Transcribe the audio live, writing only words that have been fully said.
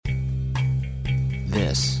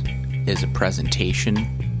This is a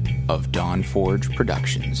presentation of Dawn Forge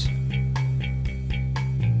Productions.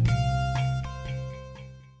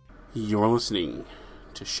 You're listening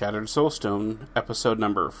to Shattered Soulstone, episode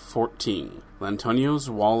number 14, Lantonio's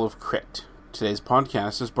Wall of Crit. Today's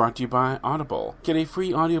podcast is brought to you by Audible. Get a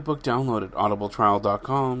free audiobook download at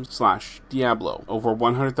audibletrial.com/Diablo. Over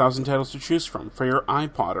 100,000 titles to choose from for your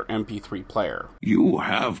iPod or MP3 player. You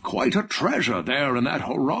have quite a treasure there in that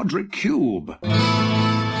Horadric cube.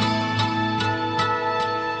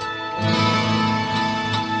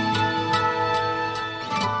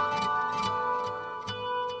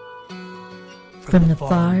 From the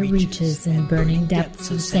far reaches and burning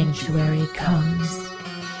depths of Sanctuary comes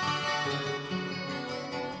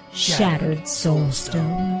Shattered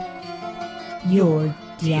Soulstone, your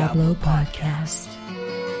Diablo podcast.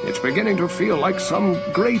 It's beginning to feel like some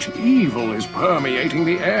great evil is permeating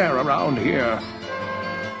the air around here.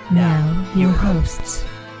 Now, your hosts,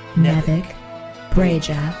 Nevik,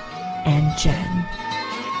 Breja, and Jen.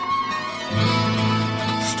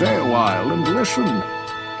 Stay a while and listen.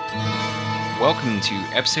 Welcome to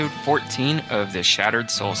episode 14 of the Shattered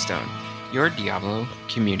Soulstone, your Diablo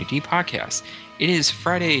community podcast. It is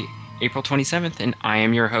Friday, April 27th, and I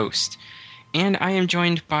am your host. And I am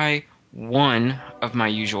joined by one of my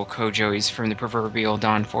usual co-joeys from the proverbial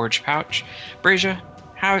Dawn Forge pouch. Breja,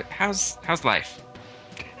 how's life?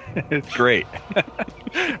 It's great.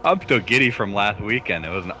 I'm still giddy from last weekend. It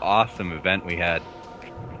was an awesome event we had,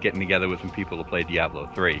 getting together with some people to play Diablo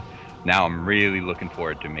 3. Now I'm really looking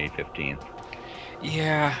forward to May 15th.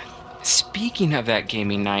 Yeah, speaking of that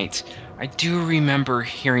gaming night, I do remember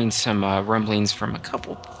hearing some rumblings from a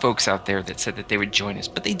couple folks out there that said that they would join us,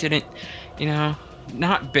 but they didn't. You know,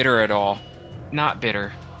 not bitter at all. Not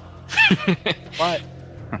bitter. What?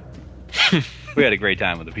 We had a great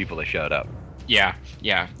time with the people that showed up. Yeah.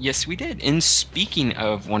 Yes, we did. And speaking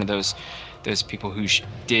of one of those people who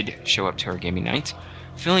did show up to our gaming night,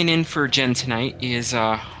 filling in for Jen tonight is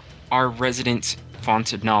our resident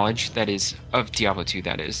font of knowledge, that is, of Diablo 2,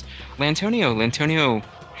 that is. Lantonio,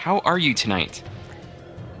 how are you tonight?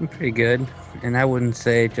 I'm pretty good. And I wouldn't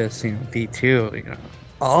say just, D2,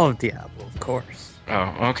 all of Diablo, of course.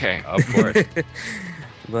 Oh, okay. Of course.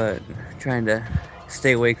 But trying to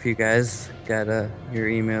stay awake for you guys. Got your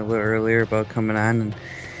email a little earlier about coming on, and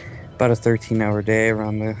about a 13-hour day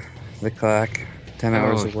around the clock, 10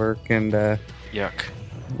 hours of work, and yuck.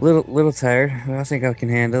 Little tired. I think I can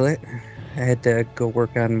handle it. I had to go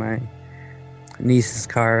work on my niece's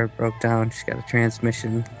car. It broke down. She's got a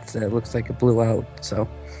transmission that looks like it blew out. So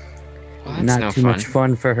not too much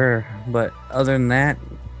fun for her. But other than that,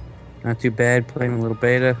 not too bad. Playing a little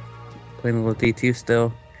beta. Playing a little D2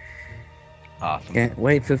 still. Awesome. Can't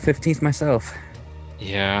wait for the 15th myself.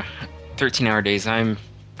 Yeah, 13-hour days. I'm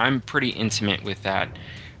pretty intimate with that.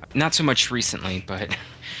 Not so much recently, but...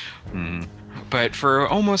 But for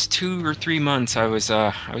almost 2 or 3 months, I was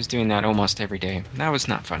doing that almost every day. That was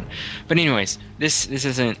not fun. But anyways, this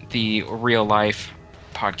isn't the real life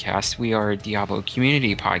podcast. We are a Diablo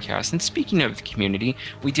community podcast. And speaking of community,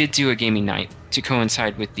 we did do a gaming night to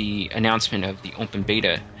coincide with the announcement of the open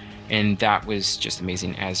beta, and that was just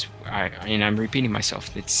amazing. I'm repeating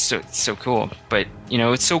myself. It's so cool. But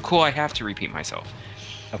it's so cool. I have to repeat myself.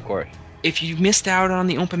 Of course. If you missed out on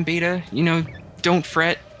the open beta, don't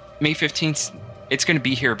fret. May 15th, it's going to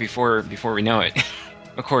be here before we know it.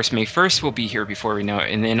 Of course, May 1st will be here before we know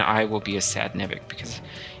it, and then I will be a sad Nevik, because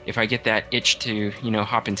if I get that itch to,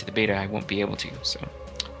 hop into the beta, I won't be able to, so.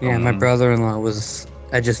 Yeah, my brother-in-law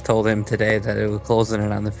I just told him today that it was closing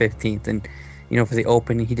it on the 15th, and, for the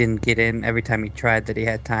open, he didn't get in. Every time he tried that he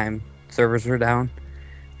had time, servers were down.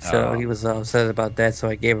 So he was upset about that, so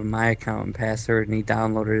I gave him my account and password, and he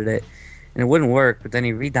downloaded it. And it wouldn't work, but then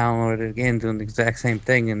he re-downloaded it again, doing the exact same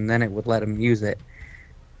thing, and then it would let him use it.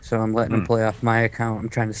 So I'm letting him play off my account. I'm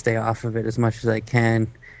trying to stay off of it as much as I can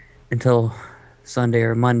until Sunday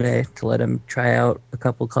or Monday to let him try out a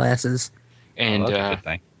couple classes. And that's a good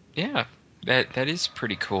thing. Yeah, that is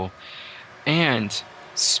pretty cool. And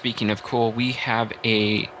speaking of cool, we have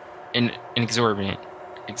an exorbitant,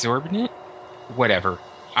 whatever.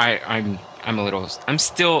 I'm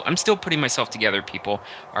still putting myself together, people.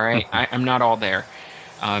 All right, I'm not all there.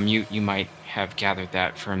 You might have gathered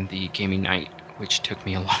that from the gaming night, which took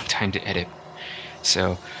me a long time to edit.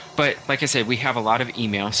 So, but like I said, we have a lot of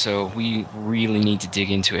email, so we really need to dig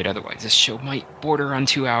into it. Otherwise, this show might border on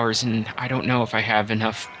 2 hours, and I don't know if I have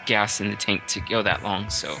enough gas in the tank to go that long.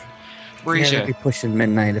 So, Breja, it'd be pushing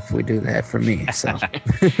midnight if we do that for me. So,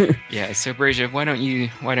 yeah. So, Breja, why don't you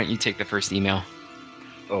take the first email?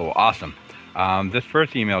 Oh, awesome. This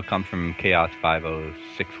first email comes from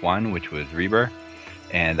Chaos5061, which was Reber.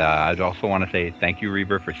 And I also want to say thank you,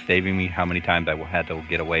 Reaver, for saving me how many times I had to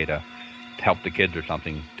get away to help the kids or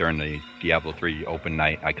something during the Diablo 3 open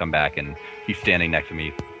night. I come back and he's standing next to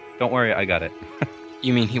me. Don't worry, I got it.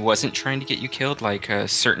 You mean he wasn't trying to get you killed like a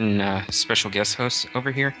certain special guest host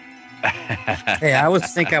over here? Hey, I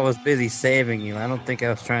think I was busy saving you. I don't think I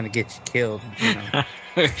was trying to get you killed. You know?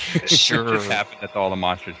 Sure. It just happened that all the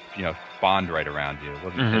monsters, spawned right around you. It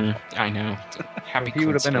wasn't I know. Happy If you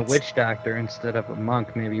would have been a coincidence. witch doctor instead of a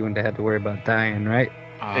monk, maybe you wouldn't have had to worry about dying, right?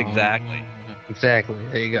 Oh, Exactly. Exactly.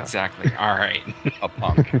 There you go. Exactly. All right. a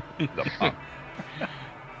punk. The punk.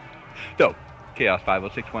 So, Chaos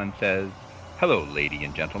 5061 says, "Hello, lady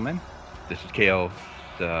and gentlemen. This is Chaos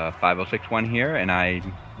 5061 here, and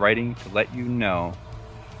I'm writing to let you know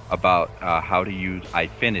about how to use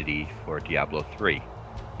Eyefinity for Diablo 3.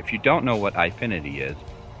 If you don't know what Eyefinity is,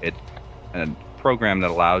 it's a program that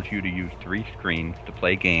allows you to use 3 screens to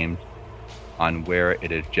play games on where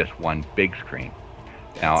it is just one big screen.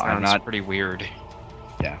 Now, Sounds I'm not pretty weird.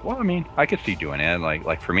 Yeah, well, I mean, I could see doing it.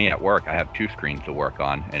 Like for me at work, I have 2 screens to work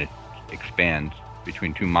on, and it expands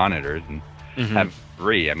between 2 monitors. And have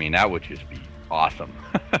 3. I mean, that would just be awesome.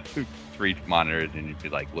 3 monitors, and you'd be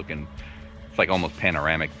like looking. It's like almost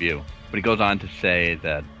panoramic view. But he goes on to say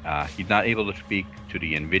that he's not able to speak to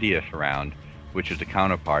the NVIDIA Surround, which is the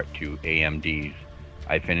counterpart to AMD's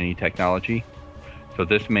Eyefinity technology. So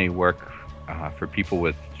this may work for people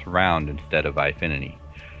with Surround instead of Eyefinity.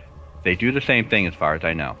 They do the same thing as far as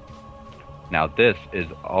I know. Now this is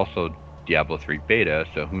also Diablo 3 beta,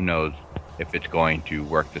 so who knows if it's going to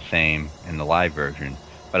work the same in the live version,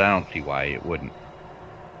 but I don't see why it wouldn't.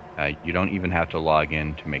 You don't even have to log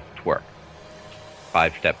in to make it work.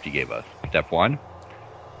 5 steps he gave us. Step 1,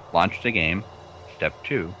 launch the game. Step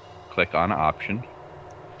 2, click on Options.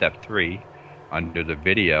 Step 3, under the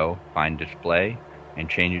video, find Display and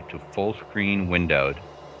change it to full screen windowed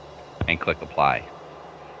and click Apply.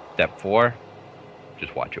 Step 4,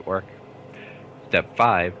 just watch it work. Step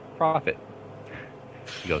 5, profit.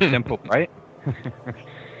 You go simple, right?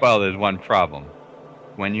 Well, there's one problem.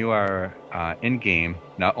 When you are in-game,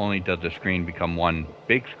 not only does the screen become one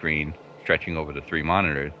big screen stretching over the 3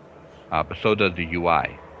 monitors, but so does the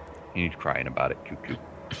UI. And he's crying about it. Cute.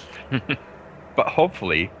 But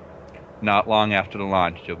hopefully, not long after the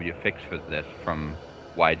launch, there'll be a fix for this from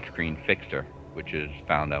Widescreen Fixer, which is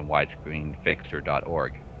found on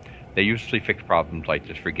widescreenfixer.org. They usually fix problems like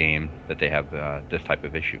this for games that they have this type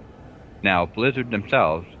of issue. Now, Blizzard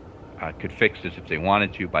themselves could fix this if they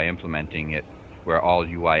wanted to by implementing it where all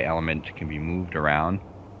UI elements can be moved around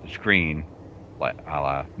the screen, like a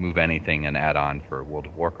la Move Anything, an add-on for World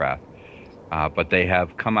of Warcraft. But they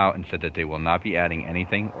have come out and said that they will not be adding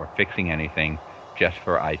anything or fixing anything just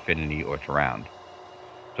for Eyefinity or Surround.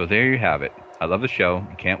 So there you have it. I love the show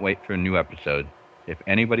and can't wait for a new episode. If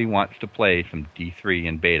anybody wants to play some D3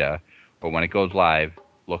 in beta, or when it goes live,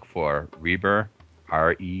 look for Rebur,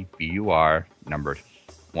 REBUR, number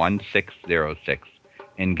 1606,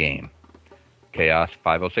 in-game. Chaos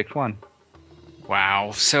 5061.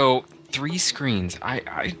 Wow. So 3 screens.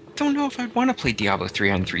 I don't know if I'd want to play Diablo 3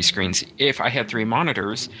 on 3 screens. If I had 3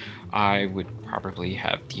 monitors, I would probably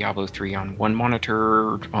have Diablo 3 on one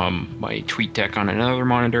monitor, my TweetDeck on another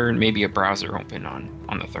monitor, and maybe a browser open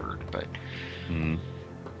on the third. But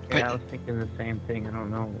Yeah, I was thinking the same thing. I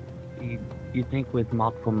don't know. You think with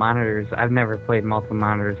multiple monitors, I've never played multiple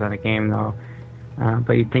monitors on a game though,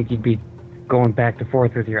 but you'd think you'd be going back and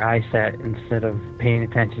forth with your eye set instead of paying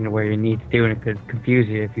attention to where you need to do, and it could confuse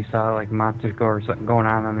you if you saw like monsters go or something going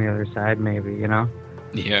on the other side, maybe, you know?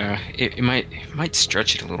 yeah, it might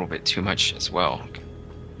stretch it a little bit too much as well.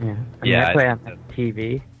 Yeah. I play on a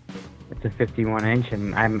TV. It's a 51-inch,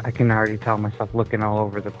 and I can already tell myself looking all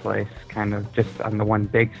over the place, kind of just on the one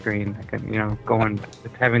big screen. I can, going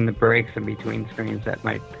with having the breaks in between screens, that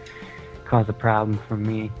might cause a problem for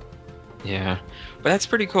me. Yeah, but that's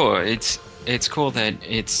pretty cool. It's cool that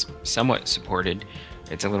it's somewhat supported.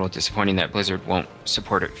 It's a little disappointing that Blizzard won't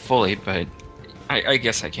support it fully, but I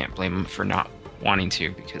guess I can't blame them for not wanting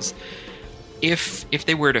to, because if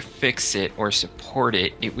they were to fix it or support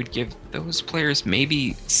it, it would give those players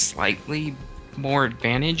maybe slightly more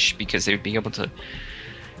advantage, because they would be able to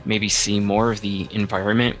maybe see more of the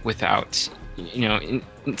environment without,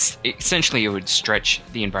 essentially it would stretch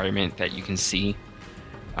the environment that you can see.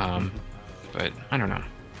 But I don't know.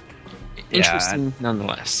 Interesting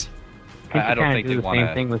nonetheless. I don't think do they the want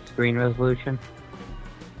same thing with screen resolution.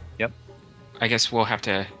 Yep. I guess we'll have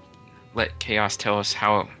to let Chaos tell us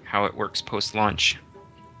how it works post-launch.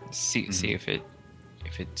 See if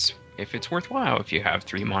it's worthwhile if you have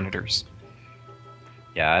 3 monitors.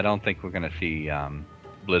 Yeah, I don't think we're going to see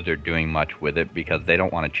Blizzard doing much with it because they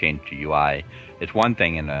don't want to change the UI. It's one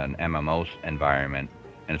thing in an MMO environment,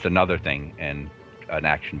 and it's another thing in an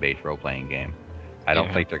action-based role-playing game. I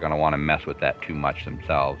don't think they're going to want to mess with that too much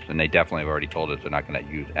themselves, and they definitely have already told us they're not going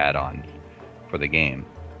to use add-ons for the game.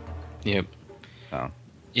 Yep. So,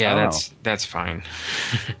 yeah, that's fine.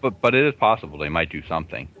 but it is possible they might do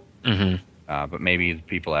something. Mm-hmm. But maybe the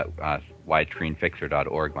people at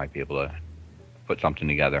widescreenfixer.org might be able to put something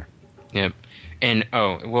together. Yep. And,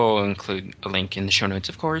 we'll include a link in the show notes,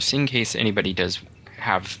 of course, in case anybody does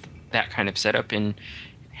have that kind of setup and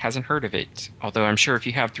hasn't heard of it. Although I'm sure if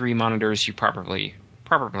you have 3 monitors, you're probably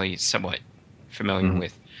somewhat familiar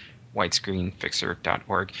with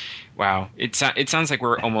widescreenfixer.org. Wow. It sounds like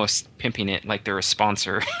we're almost pimping it like they're a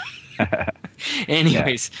sponsor.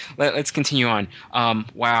 Anyways, let's continue on.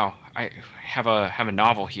 Wow. I have a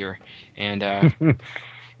novel here, and and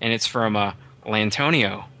it's from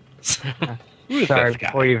Lantonio. Sorry,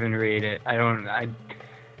 before you even read it,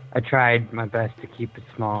 I tried my best to keep it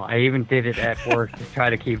small. I even did it at work to try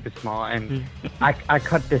to keep it small, and I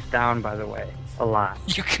cut this down, by the way, a lot.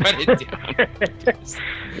 You cut it down?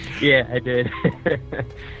 Yeah, I did.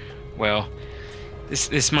 Well,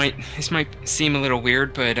 this might seem a little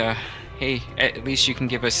weird, but hey, at least you can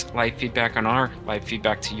give us live feedback on our live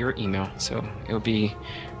feedback to your email. So it would be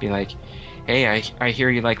like, hey, I hear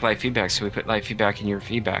you like live feedback, so we put live feedback in your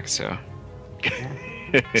feedback. So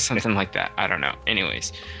something like that. I don't know.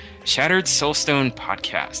 Anyways, Shattered Soulstone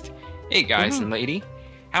Podcast. Hey guys and lady,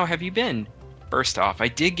 how have you been? First off, I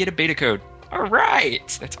did get a beta code. All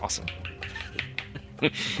right, that's awesome.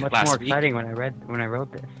 Much more exciting when I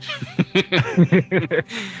wrote this.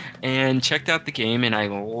 And checked out the game, and I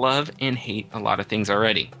love and hate a lot of things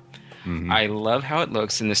already. Mm-hmm. I love how it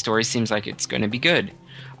looks, and the story seems like it's going to be good.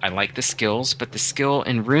 I like the skills, but the skill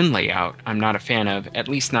and rune layout I'm not a fan of, at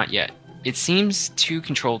least not yet. It seems too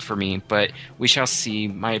controlled for me, but we shall see.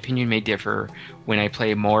 My opinion may differ when I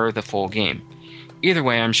play more of the full game. Either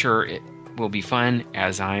way, I'm sure it will be fun,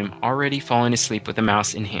 as I'm already falling asleep with the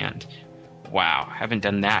mouse in hand. Wow, haven't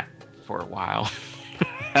done that for a while.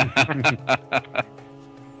 Of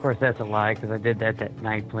course, that's a lie, because I did that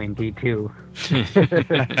night playing D2.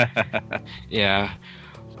 Yeah.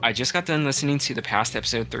 I just got done listening to the past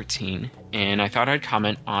episode 13, and I thought I'd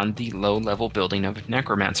comment on the low-level building of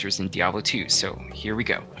necromancers in Diablo 2, so here we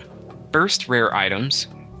go. First, rare items,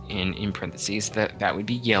 and in parentheses, that would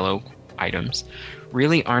be yellow items,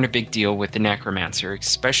 really aren't a big deal with the necromancer,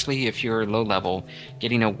 especially if you're low-level.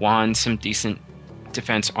 Getting a wand, some decent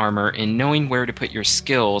defense armor, and knowing where to put your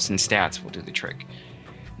skills and stats will do the trick.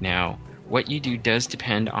 Now, what you do does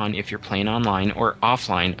depend on if you're playing online or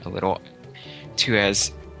offline a little, too,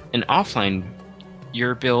 as an offline,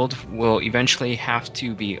 your build will eventually have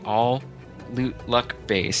to be all loot luck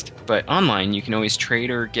based, but online you can always trade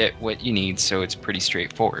or get what you need, so it's pretty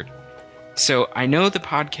straightforward. So I know the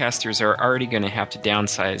podcasters are already going to have to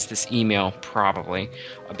downsize this email probably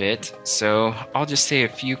a bit, so I'll just say a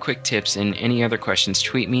few quick tips, and any other questions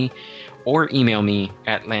tweet me or email me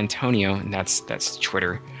at Lantonio, and that's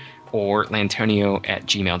Twitter, or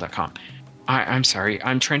lantonio@gmail.com. I'm sorry,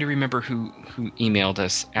 I'm trying to remember who emailed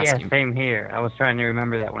us asking. Yeah, same here. I was trying to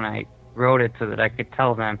remember that when I wrote it so that I could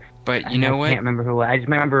tell them. But you know what? I can't remember who. I just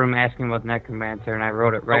remember him asking about Necromancer, and I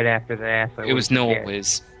wrote it right after that. So it was Noel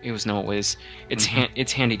Wiz. It was Noel Wiz. It's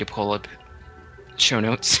it's handy to pull up show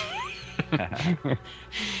notes.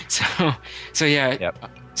 So yeah. Yep.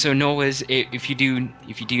 So Noel Wiz, if you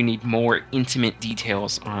do need more intimate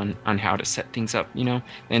details on how to set things up,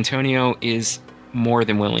 Antonio is more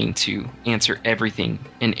than willing to answer everything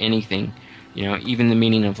and anything, even the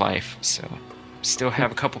meaning of life. So still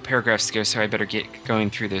have a couple paragraphs to go, so I better get going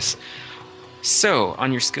through this. So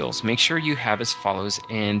on your skills, make sure you have as follows,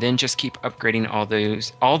 and then just keep upgrading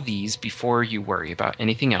all these before you worry about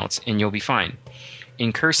anything else, and you'll be fine.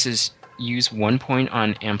 In curses, use 1 point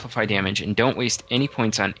on amplify damage, and don't waste any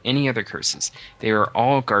points on any other curses. They are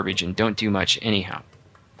all garbage and don't do much anyhow.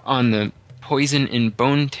 On the poison and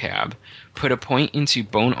bone tab, put a point into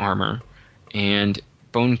bone armor and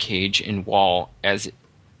bone cage and wall, as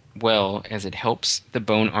well as it helps the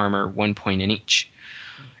bone armor 1 point in each.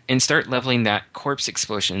 And start leveling that corpse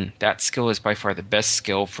explosion. That skill is by far the best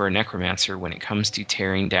skill for a necromancer when it comes to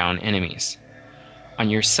tearing down enemies. On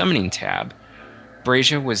your summoning tab,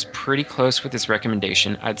 Brazia was pretty close with his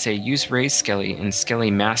recommendation. I'd say use Raise Skelly and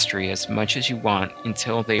Skelly Mastery as much as you want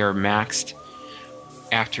until they are maxed.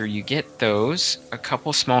 After you get those, a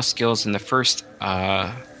couple small skills in the first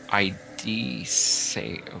ID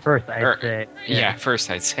save. First I'd say. Yeah,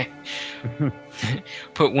 first I'd say.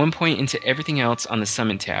 Put 1 point into everything else on the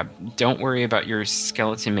summon tab. Don't worry about your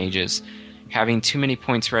skeleton mages. having too many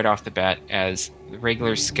points right off the bat, as the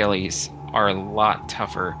regular skellies are a lot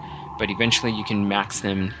tougher, but eventually you can max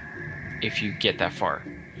them if you get that far.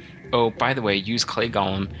 Oh, by the way, use Clay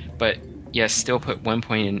Golem, but yes, still put 1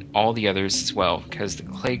 point in all the others as well, because the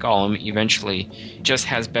Clay Golem eventually just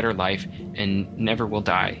has better life and never will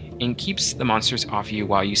die, and keeps the monsters off you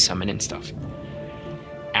while you summon and stuff.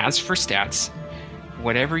 As for stats,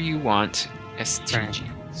 whatever you want, STG.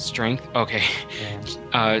 Strength, okay.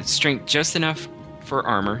 Strength just enough for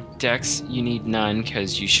armor. Dex, you need none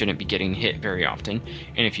because you shouldn't be getting hit very often.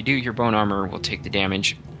 And if you do, your bone armor will take the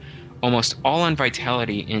damage. Almost all on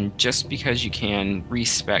vitality, and just because you can,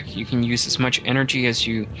 respec. You can use as much energy as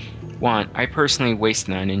you want. I personally waste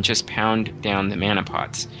none and just pound down the mana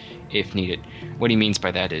pots if needed. What he means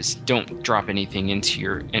by that is don't drop anything into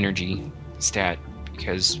your energy stat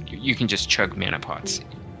because you can just chug mana pots.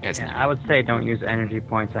 I would say don't use energy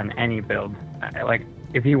points on any build. Like,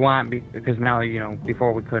 if you want, because now,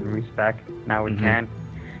 before we couldn't respec, now we can.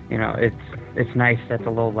 It's nice at the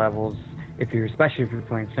low levels, especially if you're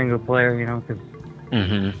playing single player, because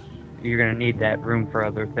you're going to need that room for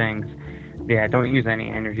other things. Yeah, don't use any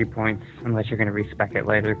energy points unless you're going to respec it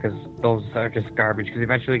later, because those are just garbage, because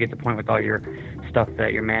eventually you get to the point with all your stuff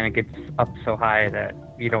that your mana gets up so high that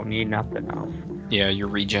you don't need nothing else. Yeah, your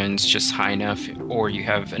regen's just high enough, or you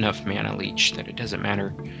have enough mana leech that it doesn't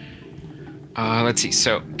matter. Let's see,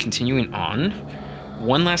 so continuing on.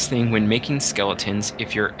 One last thing, when making skeletons,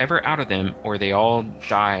 if you're ever out of them, or they all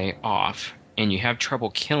die off, and you have trouble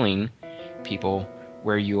killing people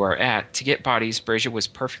where you are at, to get bodies, Brazia was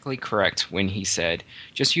perfectly correct when he said,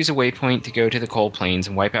 just use a waypoint to go to the cold plains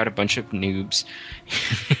and wipe out a bunch of noobs.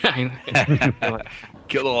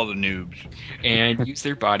 Kill all the noobs. And use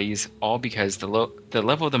their bodies, all because the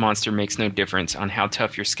level of the monster makes no difference on how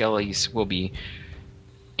tough your skellies will be.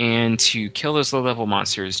 And to kill those low-level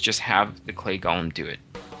monsters, just have the Clay Golem do it.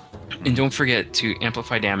 And don't forget to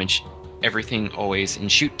amplify damage, everything always,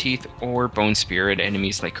 and shoot teeth or bone spear at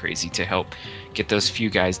enemies like crazy to help get those few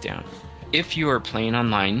guys down. If you are playing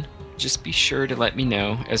online, just be sure to let me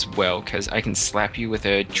know as well, because I can slap you with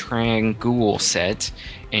a Trangul set,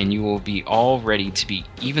 and you will be all ready to beat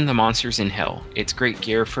even the monsters in hell. It's great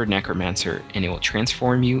gear for Necromancer, and it will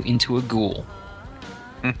transform you into a ghoul.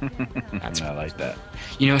 I like that.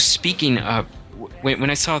 Speaking of,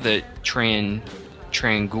 when I saw the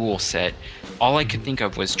Trangul set, all I could think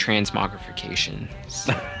of was transmogrification.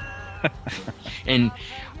 So, and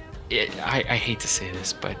I hate to say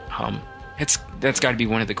this, but that's got to be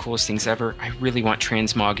one of the coolest things ever. I really want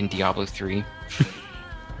transmog in Diablo 3.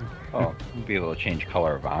 Oh, you'll be able to change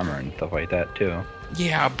color of armor and stuff like that too.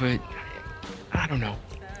 Yeah, but I don't know.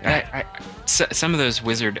 Some of those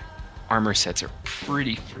wizard armor sets are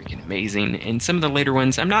pretty freaking amazing, and some of the later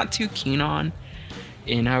ones I'm not too keen on.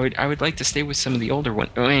 And I would like to stay with some of the older ones.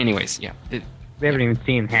 Oh, anyways, yeah. We haven't even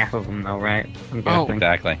seen half of them, though, right? Oh,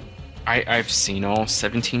 exactly. I've seen all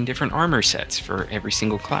 17 different armor sets for every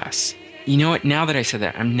single class. You know what? Now that I said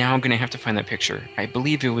that, I'm now going to have to find that picture. I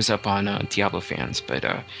believe it was up on Diablo Fans, but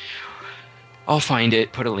I'll find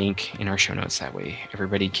it, put a link in our show notes. That way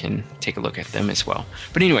everybody can take a look at them as well.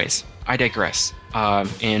 But anyways, I digress.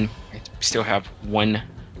 And I still have one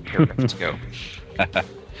paragraph to go.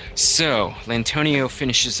 So, Lantonio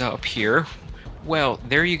finishes up here. Well,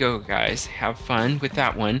 there you go, guys. Have fun with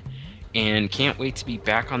that one. And can't wait to be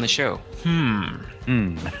back on the show.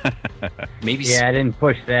 Maybe. Yeah, I didn't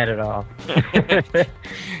push that at all.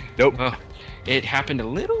 Nope. Well, it happened a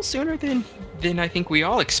little sooner than I think we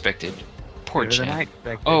all expected. Poor Jen.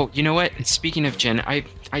 Oh, you know what? Speaking of Jen,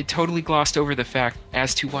 I totally glossed over the fact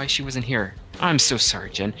as to why she wasn't here. I'm so sorry,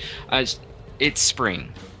 Jen. It's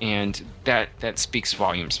spring, and that speaks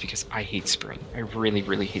volumes because I hate spring. I really,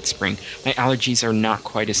 really hate spring. My allergies are not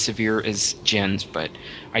quite as severe as Jen's, but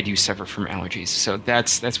I do suffer from allergies. So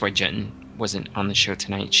that's why Jen wasn't on the show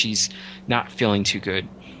tonight. She's not feeling too good.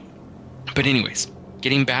 But anyways,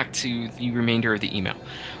 getting back to the remainder of the email.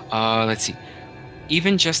 Let's see.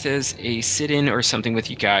 Even just as a sit-in or something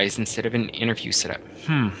with you guys instead of an interview setup.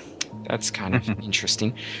 That's kind of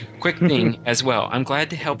interesting. Quick thing as well. I'm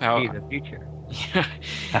glad to help out. The future. Yeah.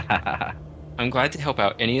 I'm glad to help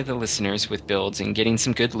out any of the listeners with builds and getting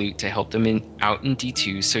some good loot to help them out in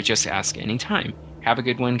D2, so just ask anytime. Have a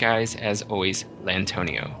good one, guys. As always,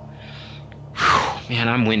 Lantonio. Whew, man,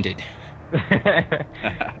 I'm winded.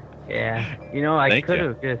 Yeah. I could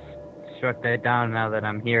have just struck that down now that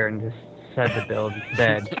I'm here and just said the build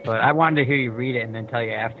instead. But I wanted to hear you read it and then tell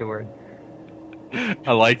you afterward.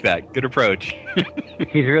 I like that. Good approach.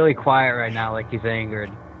 He's really quiet right now, like he's angered.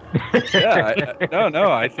 Yeah,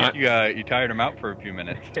 no. I think you tired him out for a few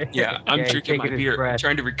minutes. Yeah, I'm drinking my beer. I'm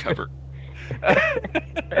trying to recover.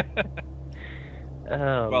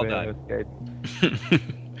 Oh, Well man, done. that was good.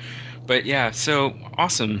 But yeah, so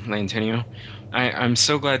awesome, Lantonio. I'm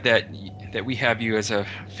so glad that we have you as a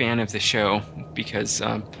fan of the show, because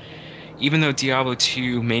even though Diablo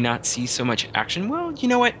 2 may not see so much action, well, you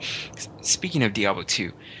know what? Speaking of Diablo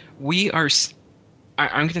 2, I'm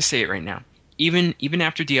going to say it right now. Even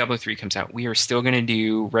after Diablo 3 comes out, we are still going to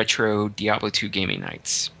do retro Diablo 2 gaming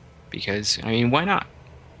nights, because I mean, why not?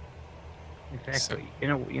 Exactly. You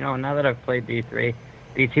know. Now that I've played D3,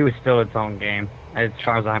 D2 is still its own game, as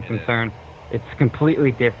far as I'm concerned. It's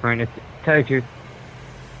completely different. To tell you the truth,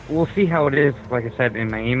 we'll see how it is. Like I said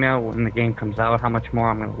in my email, when the game comes out, how much more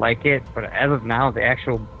I'm going to like it. But as of now, the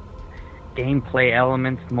actual gameplay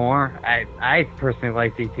elements more. I personally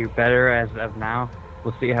like D2 better as of now.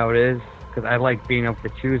 We'll see how it is, because I like being able to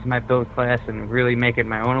choose my build class and really make it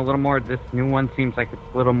my own a little more. This new one seems like it's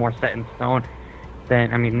a little more set in stone.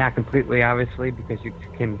 Then, I mean, not completely, obviously, because you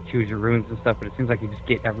can choose your runes and stuff, but it seems like you just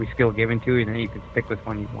get every skill given to you, and then you can stick with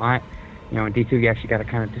one you want. You know, in D2, you actually got to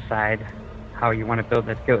kind of decide how you want to build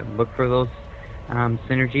that skill and look for those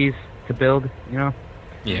synergies to build, you know?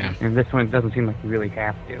 Yeah. And this one doesn't seem like you really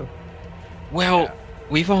have to. Well,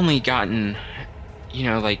 we've only gotten,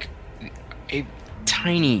 like a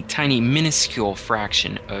tiny, minuscule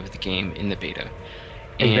fraction of the game in the beta.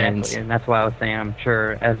 Exactly, and that's why I was saying I'm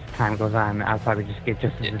sure as time goes on, I'll probably just get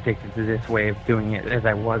just as addicted to this way of doing it as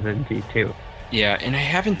I was in D2. Yeah, and I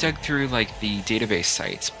haven't dug through like the database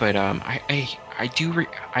sites, but I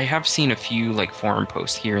have seen a few like forum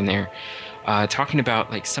posts here and there, talking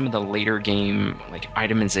about like some of the later game like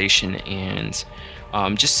itemization and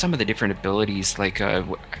just some of the different abilities. Like,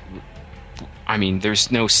 I mean,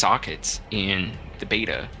 there's no sockets in the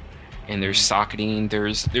beta, and there's socketing.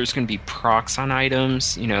 There's going to be procs on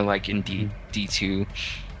items, like in D2.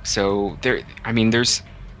 So there's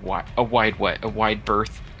a wide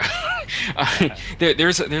berth.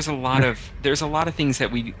 There's a lot of things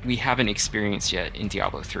that we haven't experienced yet in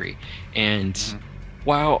Diablo 3, and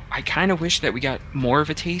while I kind of wish that we got more of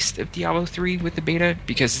a taste of Diablo 3 with the beta,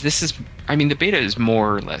 because the beta is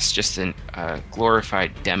more or less just a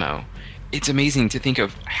glorified demo. It's amazing to think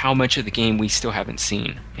of how much of the game we still haven't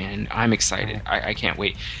seen, and I'm excited. I can't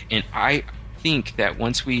wait, and I think that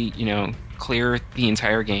once we clear the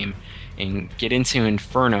entire game and get into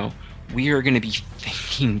Inferno, we are going to be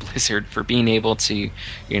thanking Blizzard for being able to,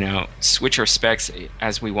 switch our specs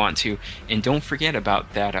as we want to. And don't forget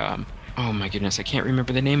about that, oh my goodness, I can't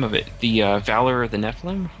remember the name of it. The Valor of the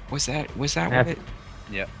Nephilim? Was that what it?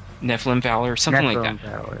 Yep. Nephilim Valor, something like that.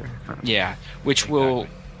 Valor. Yeah, which will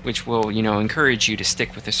encourage you to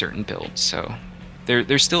stick with a certain build. So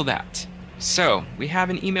there's still that. So we have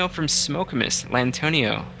an email from Smokemus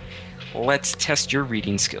Lantonio. Let's test your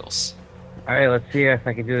reading skills. All right, let's see if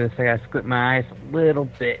I can do this. I gotta squint my eyes a little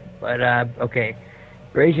bit, but okay.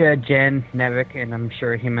 Raja Jen Nevik, and I'm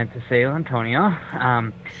sure he meant to say Antonio.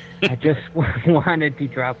 I just wanted to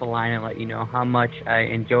drop a line and let you know how much I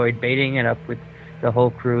enjoyed baiting it up with the whole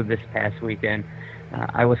crew this past weekend.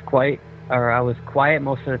 I was quiet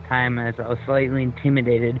most of the time, as I was slightly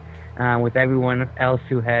intimidated with everyone else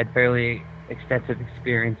who had fairly extensive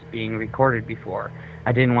experience being recorded before.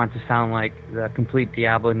 I didn't want to sound like the complete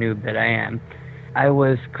Diablo noob that I am. I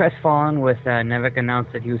was crestfallen with Nevik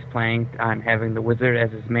announced that he was planning on having the wizard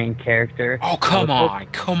as his main character. Oh, come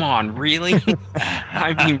on, really?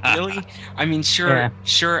 I mean, really? I mean, sure,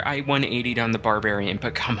 I 180'd on the barbarian,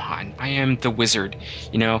 but come on, I am the wizard.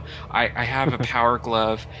 I have a power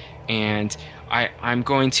glove, and I'm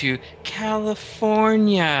going to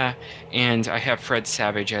California, and I have Fred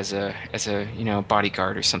Savage as a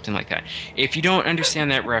bodyguard or something like that. If you don't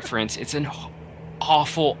understand that reference, it's an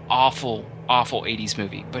awful 80s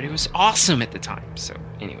movie, but it was awesome at the time. So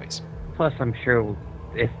anyways, plus I'm sure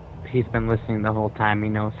if he's been listening the whole time, he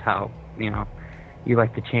knows how you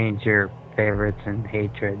like to change your favorites and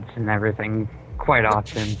hatreds and everything quite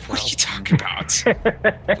often. So. What are you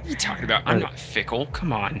talking about? I'm not fickle.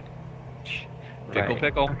 Come on.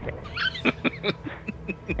 Pickle. Okay.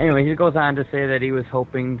 Anyway, he goes on to say that he was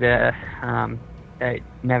hoping that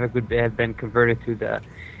Nevik would have been converted to the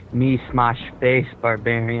me smash face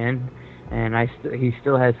barbarian, and he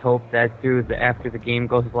still has hope that after the game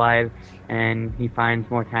goes live and he finds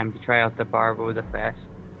more time to try out the barb over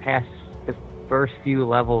past the first few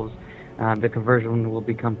levels, the conversion will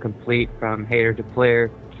become complete from hater to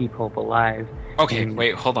player. Keep hope alive. Okay,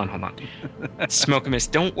 wait, hold on. Smokemus,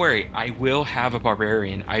 don't worry. I will have a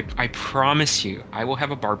barbarian. I promise you, I will have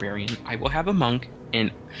a barbarian. I will have a monk,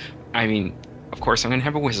 and I mean, of course, I'm going to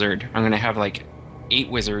have a wizard. I'm going to have like 8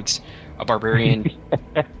 wizards, a barbarian,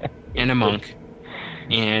 and a monk.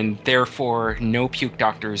 and therefore no puke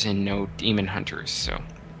doctors and no demon hunters. So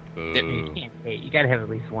Boo. You gotta have at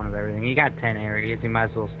least one of everything. You got 10 areas, you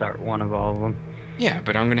might as well start one of all of them. yeah,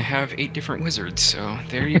 but I'm gonna have 8 different wizards. So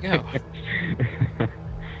there you go.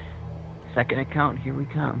 Second account, here we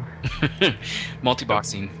come.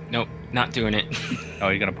 Multi-boxing. Nope, not doing it. Oh,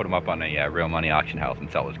 you're gonna put him up on a real money auction house and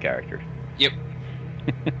sell his characters. Yep.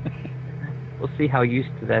 We'll see how used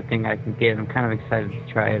to that thing I can get. I'm kind of excited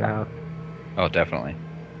to try it out. Oh, definitely.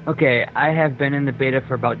 Okay, I have been in the beta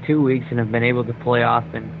for about 2 weeks and have been able to play off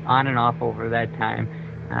and on and off over that time.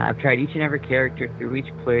 I've tried each and every character through each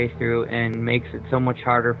playthrough, and makes it so much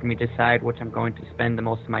harder for me to decide which I'm going to spend the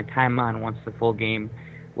most of my time on once the full game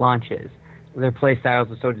launches. Their playstyles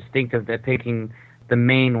are so distinctive that picking the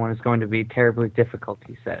main one is going to be terribly difficult,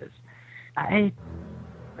 he says. I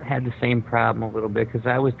had the same problem a little bit, because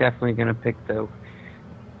I was definitely going to pick the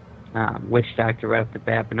Witch Doctor right off the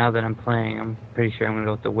bat, but now that I'm playing, I'm pretty sure I'm going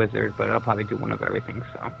to go with the Wizard, but I'll probably do one of everything,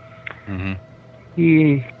 so. Mm-hmm.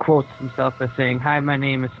 He quotes himself as saying, "Hi, my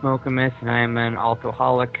name is Smokeamus, and I am an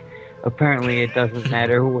alcoholic. Apparently it doesn't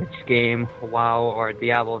matter which game, WoW or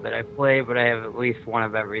Diablo that I play, but I have at least one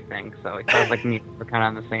of everything." So it sounds like me, we're kind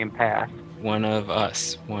of on the same path. One of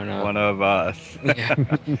us. One of us. Yeah.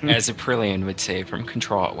 As Aprillian would say from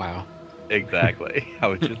Control at WoW. Exactly. I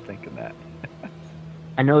was just thinking that.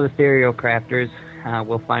 I know the Therio crafters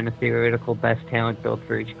will find a theoretical best talent build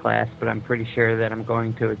for each class, but I'm pretty sure that I'm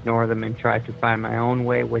going to ignore them and try to find my own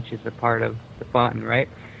way, which is a part of the fun, right?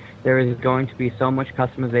 There is going to be so much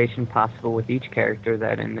customization possible with each character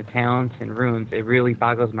that in the talents and runes, it really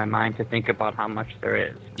boggles my mind to think about how much there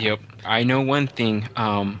is. Yep. I know one thing.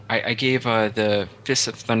 I gave the Fist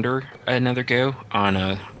of Thunder another go on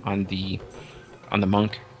the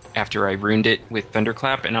monk after I ruined it with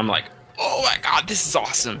Thunderclap, and I'm like, oh my god, this is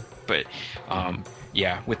awesome. But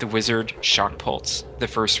yeah, with the Wizard, Shock Pulse, the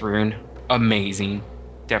first rune, amazing.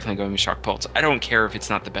 Definitely going with Shock Pulse. I don't care if it's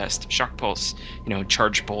not the best. Shock Pulse,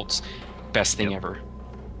 Charge Bolts, best thing ever.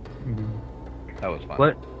 That was fun.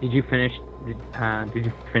 What did you finish? Did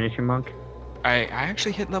you finish your monk? I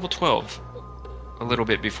actually hit level 12 a little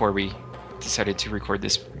bit before we decided to record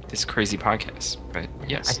this crazy podcast. But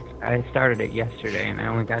yes, I started it yesterday and I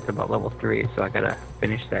only got to about level 3, so I gotta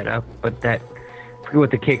finish that up. But I forget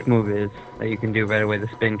what the kick move is that you can do right away. The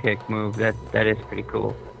spin kick move. That is pretty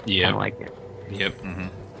cool. Yeah, I like it. Yep. Mm-hmm.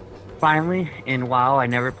 Finally, in WoW, I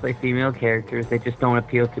never play female characters. They just don't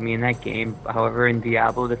appeal to me in that game. However, in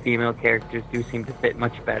Diablo, the female characters do seem to fit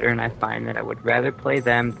much better, and I find that I would rather play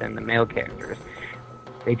them than the male characters.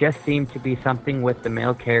 They just seem to be something with the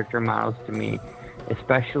male character models to me,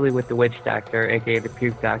 especially with the Witch Doctor, aka the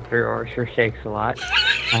Puke Doctor, or Sir Shakes a Lot.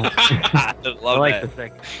 I love I like that. the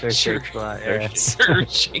second Sir Shakes a Lot. Yeah. Sir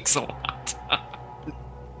Shakes a Lot.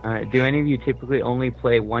 Alright, do any of you typically only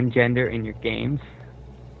play one gender in your games?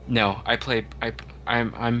 No, I'm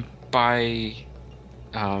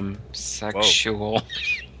bisexual.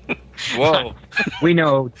 Whoa. We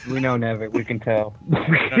know, Never. We can tell.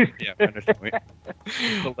 Yeah, I understand.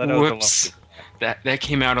 Whoops. That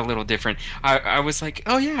came out a little different. I was like,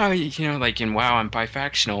 oh yeah, like in WoW I'm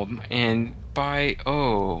bifactional, and right.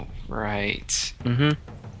 Mm-hmm.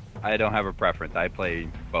 I don't have a preference. I play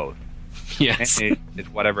both. Yes. It's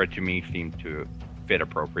whatever to me seems to fit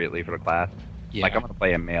appropriately for the class. Yeah. Like I'm gonna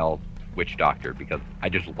play a male Witch Doctor because I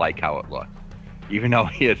just like how it looks. Even though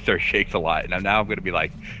he Sir Shakes a Lot, and now I'm gonna be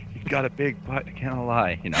like, he's got a big butt. I can't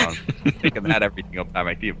lie. I'm thinking that every single time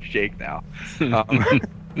I see him shake now.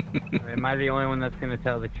 Am I the only one that's going to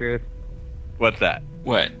tell the truth? What's that?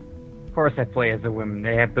 What? Of course I play as a woman.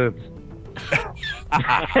 They have boobs.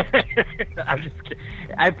 I'm just kidding.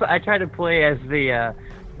 I try to play as the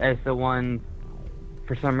one,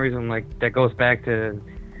 for some reason, like, that goes back to,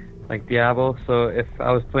 like, Diablo. So if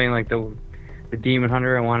I was playing, like, the Demon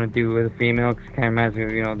Hunter, I want to do with a female, because it kind of reminds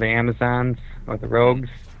me of, the Amazons or the Rogues.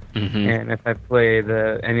 Mm-hmm. And if I play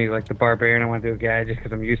the Barbarian, I want to do a guy just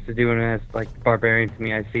because I'm used to doing it. It's like the Barbarian to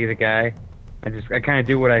me, I see the guy. I kind of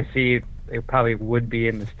do what I see it probably would be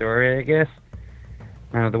in the story, I guess.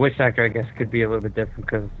 The Witch Doctor, I guess, could be a little bit different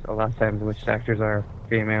because a lot of times the Witch Doctors are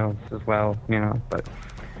females as well, but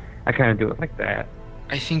I kind of do it like that.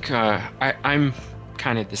 I think I'm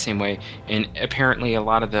kind of the same way, and apparently a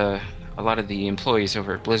lot of the employees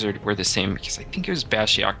over at Blizzard were the same, because I think it was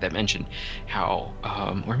Bashiok that mentioned how,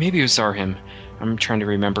 or maybe it was Zarhim, I'm trying to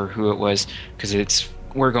remember who it was, because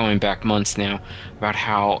we're going back months now, about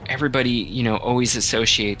how everybody, always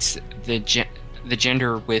associates the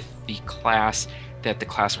gender with the class that the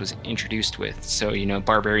class was introduced with. So,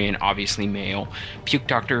 Barbarian, obviously male, Puke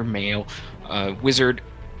Doctor, male, Wizard,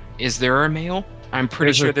 is there a male? I'm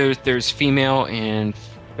pretty sure there's female and...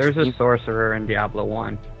 There's a sorcerer in Diablo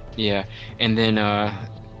 1. Yeah, and then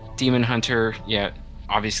Demon Hunter, yeah,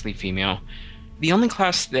 obviously female. The only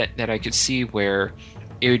class that I could see where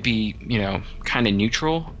it would be, kind of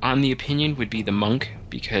neutral on the opinion would be the monk,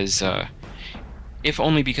 because, if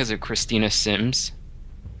only because of Christina Sims.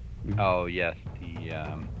 Oh, yes,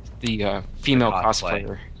 the female cosplay.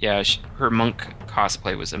 cosplayer. Yeah, her monk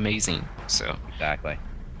cosplay was amazing, so... Exactly.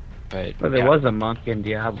 But there was a monk in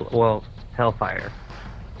Diablo, well, Hellfire.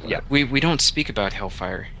 Yeah. We don't speak about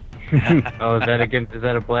Hellfire. Oh, is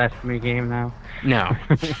that a blasphemy game now? No.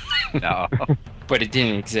 No. But it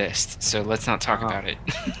didn't exist, so let's not talk about it.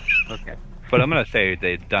 Okay. But I'm going to say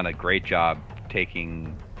they've done a great job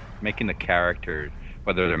making the characters,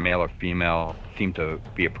 whether they're male or female, seem to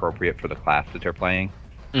be appropriate for the class that they're playing.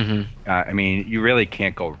 Mm-hmm. I mean, you really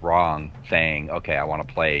can't go wrong saying, okay, I want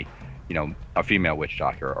to play, a female witch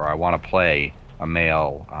doctor, or I want to play a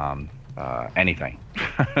male, anything.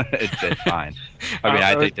 it's fine. I mean,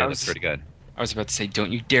 I think that's pretty good. I was about to say,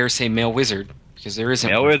 don't you dare say male wizard, because there isn't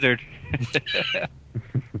male one. Wizard.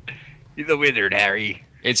 He's a wizard, Harry.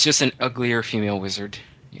 It's just an uglier female wizard,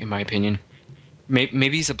 in my opinion.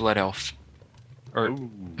 Maybe he's a blood elf. Or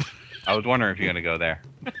Ooh. I was wondering if you're going to go there.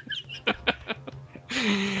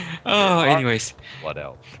 Oh, anyways. Blood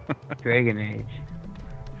elf. Dragon Age.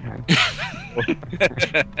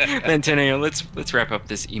 Antonio, let's wrap up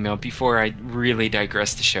this email before I really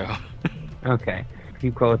digress the show. Okay. A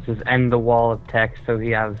few quotes is end the wall of text, so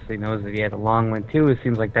he obviously knows that he had a long one too. It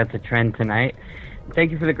seems like that's a trend tonight. Thank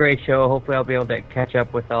you for the great show. Hopefully I'll be able to catch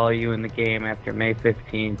up with all of you in the game after May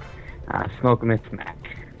 15th. Smoke 'em, it's Mac.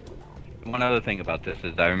 One other thing about this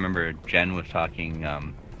is I remember Jen was talking a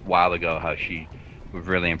while ago how she was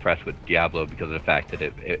really impressed with Diablo because of the fact that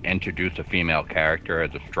it introduced a female character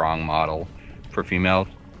as a strong model for females.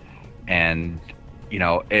 And,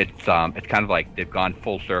 it's kind of like they've gone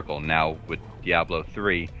full circle. Now with Diablo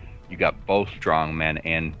 3, you got both strong men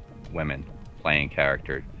and women playing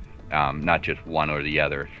characters, not just one or the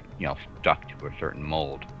other, stuck to a certain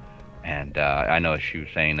mold. And I know she was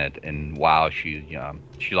saying that in WoW she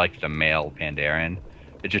likes the male Pandaren.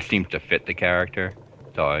 It just seems to fit the character.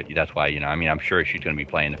 So that's why, I'm sure she's going to be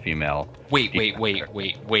playing the female. Wait.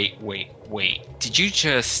 Did you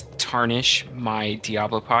just tarnish my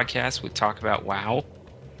Diablo podcast with talk about WoW?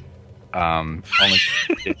 Only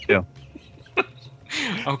it too.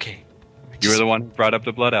 Okay. You were the one who brought up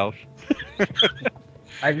the Blood Elf.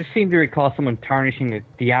 I just seem to recall someone tarnishing a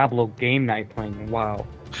Diablo game night playing WoW.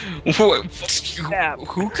 Who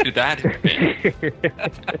could that have been?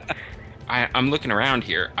 I'm looking around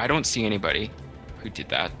here. I don't see anybody who did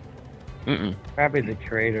that. Mm-mm. Probably the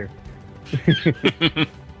traitor. You can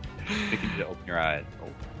just open your eyes.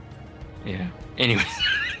 Yeah. Anyway.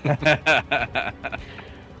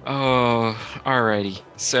 Oh, alrighty.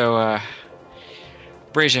 So,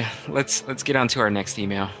 Brazia, let's get on to our next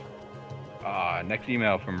email. Next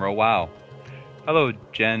email from RoWow. Hello,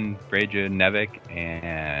 Jen, Brazia, Nevik,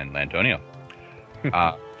 and Lantonio.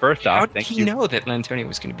 First off, how did he know that Lantonio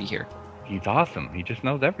was going to be here? He's awesome. He just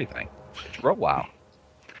knows everything. It's RoWow.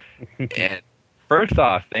 And first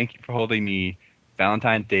off, thank you for holding the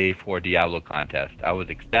Valentine's Day for Diablo contest. I was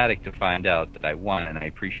ecstatic to find out that I won, and I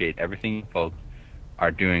appreciate everything you folks are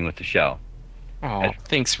doing with the show. Oh,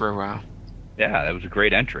 thanks, RoWow. Yeah, that was a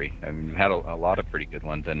great entry. I mean, we had a lot of pretty good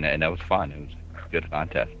ones, and that was fun. It was a good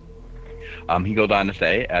contest. He goes on to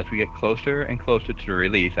say, as we get closer and closer to the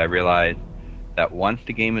release, I realize that once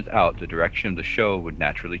the game is out, the direction of the show would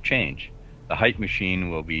naturally change. The hype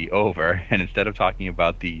machine will be over, and instead of talking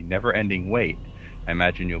about the never-ending wait, I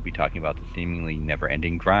imagine you'll be talking about the seemingly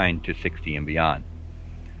never-ending grind to 60 and beyond.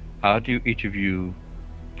 How do each of you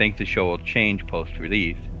think the show will change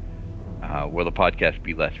post-release? Will the podcast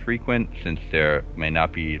be less frequent, since there may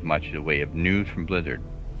not be as much in the way of news from Blizzard?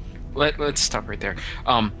 Let's stop right there.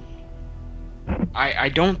 I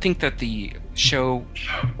don't think that the show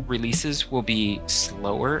releases will be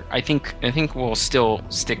slower. I think we'll still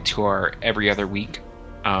stick to our every other week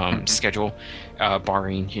schedule,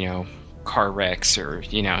 barring car wrecks or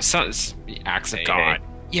some acts of God. Hey.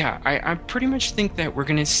 Yeah, I pretty much think that we're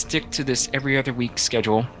gonna stick to this every other week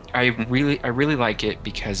schedule. I really like it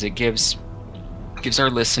because it gives our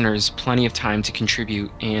listeners plenty of time to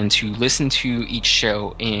contribute and to listen to each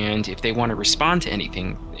show, and if they want to respond to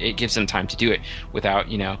anything, it gives them time to do it without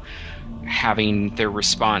having their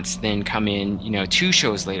response then come in 2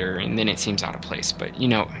 shows later, and then it seems out of place. But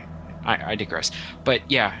I digress. But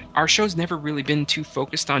yeah, our show's never really been too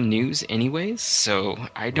focused on news anyways, so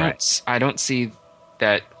I don't see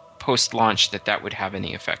that post-launch that would have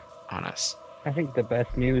any effect on us. I think the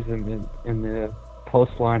best news in the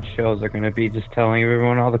post-launch shows are going to be just telling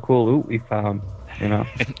everyone all the cool loot we found. You know.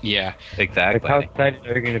 Yeah, Exactly. Like how excited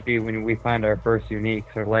they're going to be when we find our first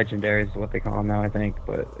uniques or legendaries, is what they call them now, I think.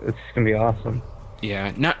 But it's going to be awesome.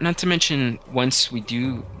 yeah. Not to mention once we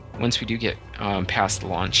do get past the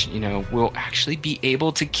launch, you know, we'll actually be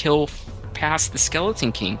able to kill past the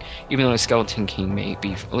Skeleton King, even though the Skeleton King may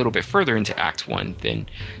be a little bit further into Act 1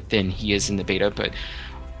 than he is in the beta. But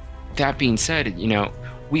that being said, you know,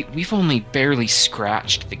 we've only barely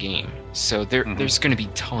scratched the game, so there's going to be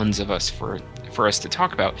tons of us for us to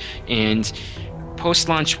talk about. And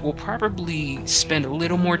post-launch, we'll probably spend a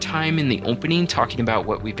little more time in the opening talking about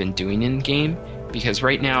what we've been doing in game, because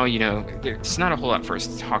right now, you know, there's not a whole lot for us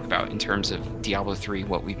to talk about in terms of Diablo 3,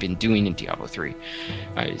 what we've been doing in Diablo 3.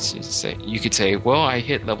 You could say, well, I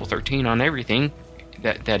hit level 13 on everything.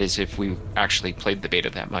 That is if we actually played the beta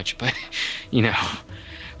that much, but you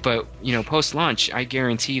know, post-launch, I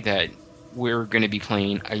guarantee that we're going to be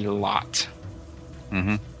playing a lot.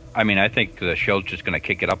 Mm-hmm. I mean, I think the show's just going to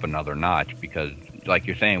kick it up another notch because, like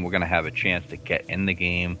you're saying, we're going to have a chance to get in the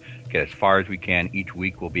game, get as far as we can. Each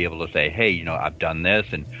week we'll be able to say, hey, you know, I've done this,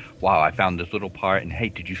 and wow, I found this little part, and hey,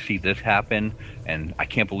 did you see this happen? And I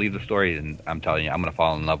can't believe the story, and I'm telling you, I'm going to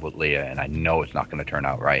fall in love with Leah, and I know it's not going to turn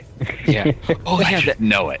out right. Yeah. Oh, I yeah. just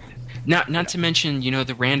know it. Not to mention, you know,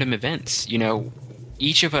 the random events. You know,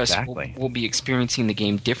 each of us will be experiencing the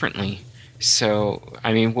game differently. So,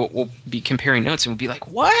 I mean, we'll be comparing notes and we'll be like,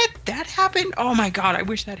 what? That happened? Oh my god, I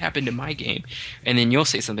wish that happened in my game. And then you'll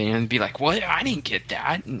say something and be like, what? I didn't get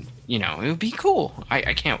that. And, you know, it would be cool.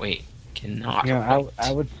 I can't wait. Cannot wait.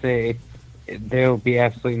 I would say there will be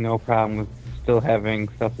absolutely no problem with still having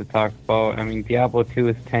stuff to talk about. I mean, Diablo 2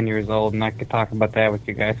 is 10 years old, and I could talk about that with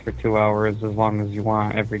you guys for 2 hours as long as you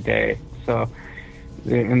want every day. So,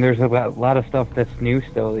 and there's a lot of stuff that's new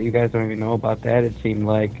still that you guys don't even know about that, it seemed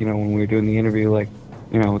like, you know, when we were doing the interview, like,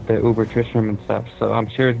 you know, with the Uber Tristram and stuff. So I'm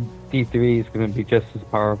sure D3 is going to be just as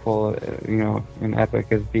powerful, you know, and epic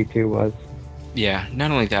as D2 was. Yeah, not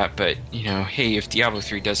only that, but, you know, hey, if Diablo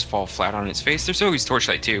 3 does fall flat on its face, there's always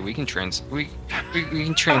Torchlight 2. We can transform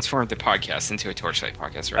the podcast into a Torchlight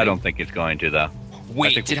podcast, right? I don't think it's going to, though.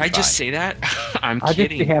 Wait, did I just say that? I'm I'll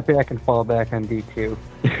kidding. just be happy I can fall back on D2.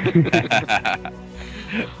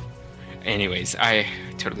 Anyways, I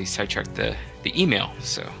totally sidetracked the email,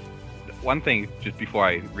 so... One thing, just before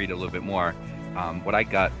I read a little bit more, what I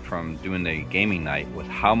got from doing the gaming night was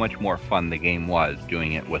how much more fun the game was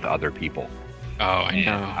doing it with other people. Oh, I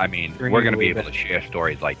know. I mean, we're going to be able to share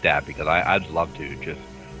stories like that because I'd love to just,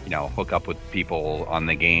 you know, hook up with people on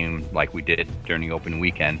the game like we did during the open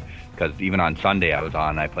weekend. Because even on Sunday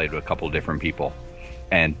I played with a couple different people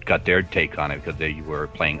and got their take on it because they were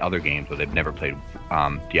playing other games where they've never played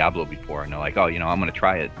Diablo before. And they're like, oh, you know, I'm going to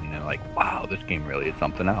try it. And they're like, wow, this game really is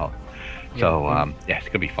something else. Yeah. So, yeah, it's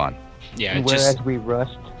going to be fun. Yeah. Whereas we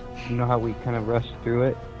rushed, you know how we kind of rushed through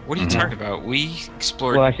it? What are you talking about? We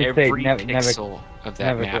explored every pixel of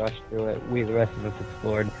that map. Never rushed through it. We, the rest of us,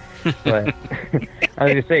 explored. But I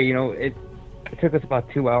was going to say, you know, it took us about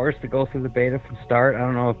 2 hours to go through the beta from start. I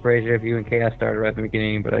don't know if Brazier, if you and Chaos started right at the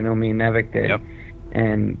beginning, but I know me and Nevik did. Yep.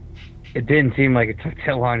 And it didn't seem like it took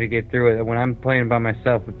that long to get through it. When I'm playing by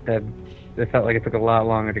myself, it felt like it took a lot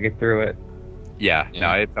longer to get through it. Yeah.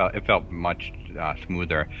 No, it felt much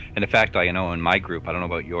smoother. And the fact, I know in my group, I don't know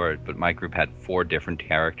about yours, but my group had 4 different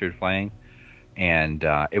characters playing, and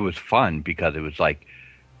it was fun because it was like,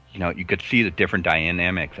 you know, you could see the different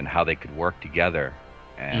dynamics and how they could work together,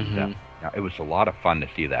 and you know, it was a lot of fun to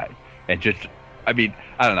see that. And just, I mean,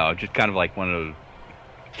 I don't know, just kind of like one of those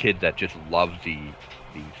kids that just loves the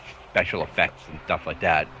special effects and stuff like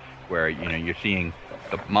that, where, you know, you're seeing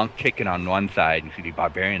the monk kicking on one side, and you see the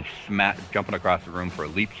barbarian jumping across the room for a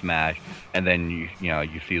leap smash, and then you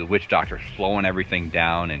see the witch doctor slowing everything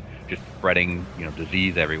down and just spreading, you know,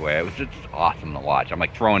 disease everywhere. It was just awesome to watch. I'm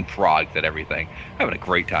like throwing frogs at everything, having a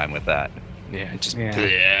great time with that. Yeah, just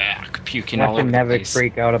puking all over the place. Watching Nevik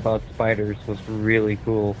freak out about spiders was really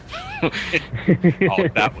cool. Oh,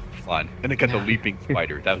 that was fun. And they got the leaping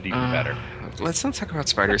spiders. That was even better. Let's not talk about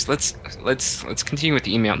spiders. Let's continue with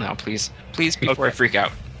the email now, please. Please, before I freak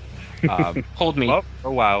out. Hold me. Well, for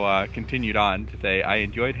a while, continued on to say, I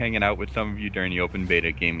enjoyed hanging out with some of you during the open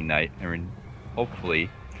beta gaming night, and hopefully,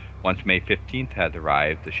 once May 15th has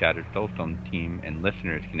arrived, the Shattered Soulstone team and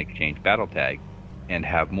listeners can exchange battle tags and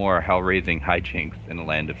have more hell-raising hijinks in the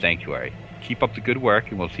land of Sanctuary. Keep up the good work,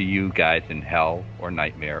 and we'll see you guys in Hell or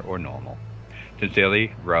Nightmare or Normal.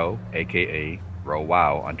 Sincerely, Ro, a.k.a.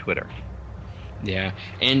 RoWow on Twitter. Yeah,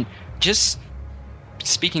 and just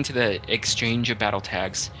speaking to the exchange of battle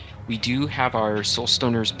tags, we do have our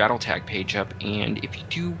Soulstoners battle tag page up, and if you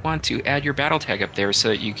do want to add your battle tag up there so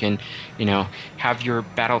that you can, have your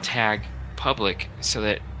battle tag public so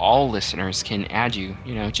that all listeners can add you,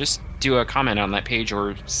 just do a comment on that page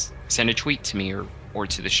or send a tweet to me or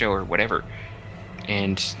to the show or whatever.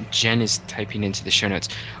 And Jen is typing into the show notes.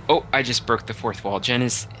 Oh, I just broke the fourth wall. Jen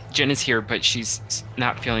is here, but she's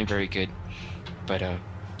not feeling very good. But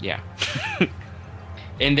yeah.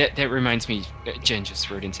 And that reminds me, Jen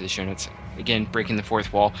just wrote into the show notes again, breaking the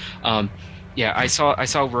fourth wall. Yeah, I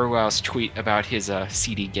saw Rowell's tweet about his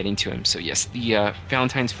CD getting to him. So yes, the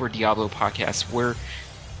Valentine's for Diablo podcast were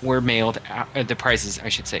mailed out, the prizes, I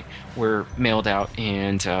should say, were mailed out,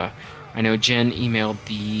 and I know Jen emailed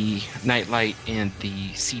the Nightlight and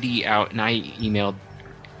the CD out, and I emailed?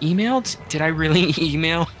 Did I really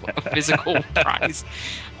email a physical prize?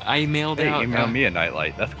 I mailed out. Email me a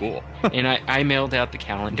Nightlight. That's cool. And I mailed out the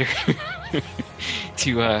calendar to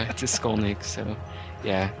Skolnick. So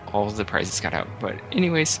yeah, all of the prizes got out. But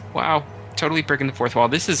anyways, wow, totally breaking the fourth wall.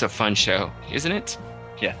 This is a fun show, isn't it?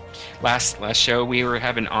 Yeah. Last show we were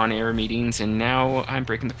having on-air meetings, and now I'm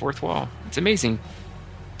breaking the fourth wall. It's amazing.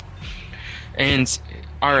 And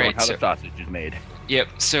all right, how the sausage is made. Yep.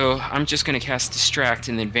 So I'm just going to cast Distract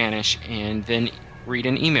and then Vanish, and then read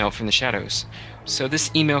an email from the shadows. So this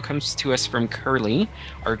email comes to us from Curly,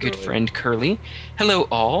 our good friend Curly. Hello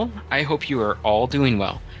all. I hope you are all doing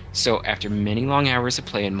well. So after many long hours of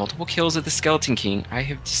play and multiple kills of the Skeleton King, I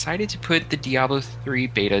have decided to put the Diablo 3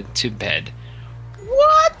 beta to bed.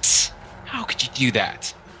 What? How could you do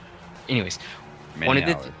that? Anyways,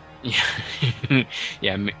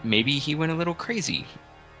 maybe he went a little crazy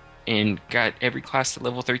and got every class to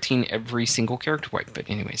level 13, every single character wipe. But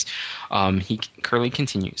anyways, Curly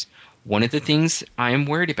continues. One of the things I am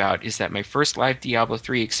worried about is that my first live Diablo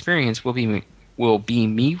 3 experience will be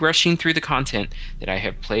me rushing through the content that I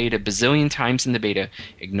have played a bazillion times in the beta,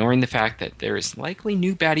 ignoring the fact that there is likely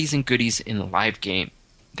new baddies and goodies in the live game.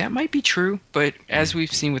 That might be true, but as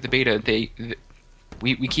we've seen with the beta,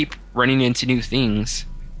 we keep running into new things,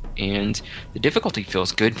 and the difficulty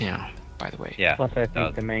feels good now, by the way. Yeah. Plus, I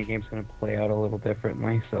think the main game's going to play out a little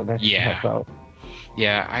differently, so that should help out.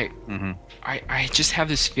 Yeah, I just have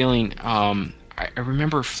this feeling. I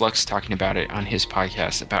remember Flux talking about it on his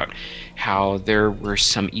podcast about how there were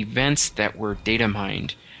some events that were data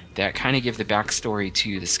mined that kind of give the backstory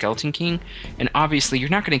to the Skeleton King. And obviously, you're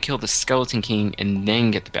not going to kill the Skeleton King and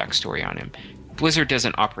then get the backstory on him. Blizzard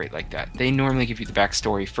doesn't operate like that. They normally give you the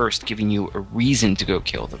backstory first, giving you a reason to go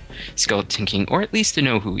kill the Skeleton King, or at least to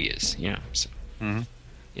know who he is. So,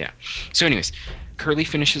 yeah. So anyways, Curly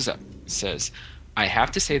finishes up, says, I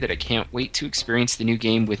have to say that I can't wait to experience the new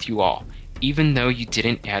game with you all, even though you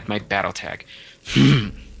didn't add my battle tag.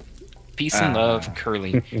 Peace and love,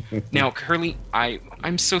 Curly. Now, Curly,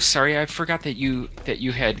 I'm so sorry. I forgot that you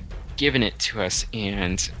had given it to us,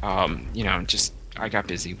 and I got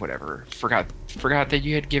busy. Whatever. Forgot that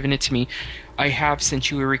you had given it to me. I have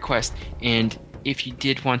sent you a request, and if you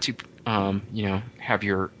did want to, have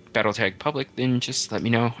your battle tag public, then just let me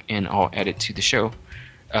know, and I'll add it to the show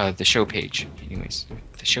page. Anyways,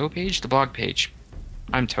 the show page, the blog page.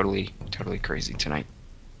 I'm totally crazy tonight.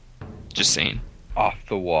 Just saying. Off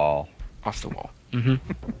the wall. Off the wall. Mm-hmm.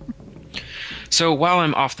 So while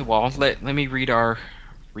I'm off the wall, let me read. Oh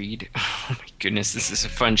my goodness, this is a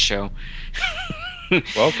fun show.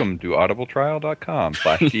 Welcome to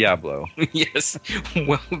audibletrial.com/Diablo. Yes,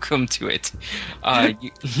 welcome to it.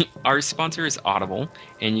 Our sponsor is Audible,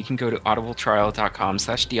 and you can go to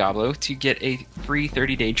audibletrial.com/Diablo to get a free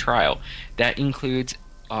 30-day trial. That includes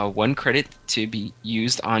 1 credit to be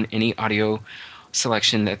used on any audiobook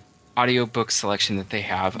selection that they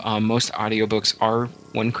have. Most audiobooks are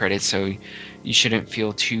 1 credit, so you shouldn't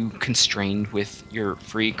feel too constrained with your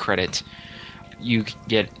free credit. You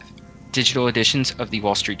get digital editions of the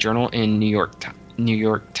Wall Street Journal and New York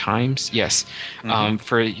Times, yes,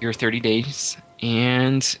 for your 30 days.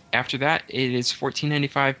 And after that, it is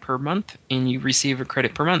 $14.95 per month, and you receive a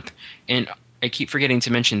credit per month. And I keep forgetting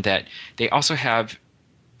to mention that they also have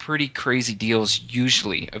pretty crazy deals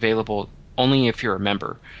usually available only if you're a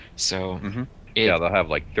member. So they'll have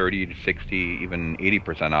like 30 to 60, even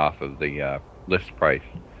 80% off of the list price.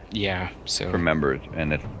 Yeah, so for members,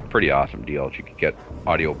 and it's a pretty awesome deal. You could get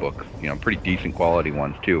audiobooks, pretty decent quality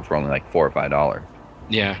ones too, for only like $4 or $5.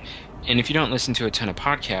 Yeah, and if you don't listen to a ton of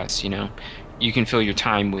podcasts, you can fill your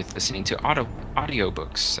time with listening to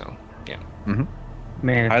audiobooks. So yeah.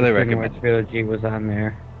 Man, if highly the recommend. Trilogy was on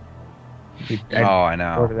there. I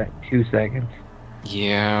know. Go to that 2 seconds.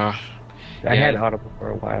 Yeah. I had Audible for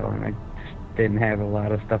a while, and I didn't have a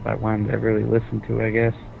lot of stuff I wanted to really listen to, I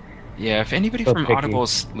guess. Yeah, if anybody So from picky.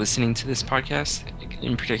 Audible's listening to this podcast,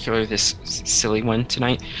 in particular this silly one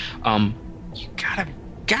tonight, you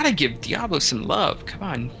gotta give Diablo some love.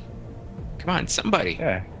 Come on, somebody.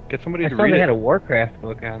 Yeah, get somebody I to saw read they it. had a Warcraft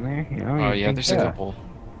book on there. You know, Oh you'd yeah, think, there's a couple.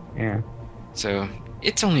 Yeah, So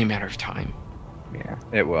it's only a matter of time. yeah.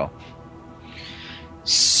 It will.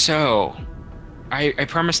 So, I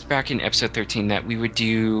promised back in episode 13 that we would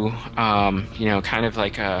do, kind of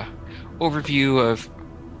like a overview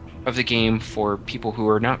of the game for people who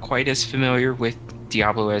are not quite as familiar with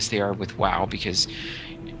Diablo as they are with WoW, because,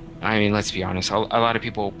 I mean, let's be honest, a lot of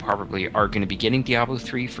people probably are going to be getting Diablo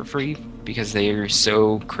 3 for free because they are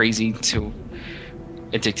so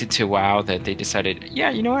addicted to WoW that they decided, yeah,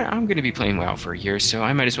 you know what, I'm going to be playing WoW for a year, so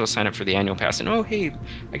I might as well sign up for the annual pass, and oh, hey,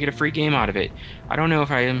 I get a free game out of it. I don't know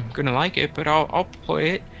if I am going to like it, but I'll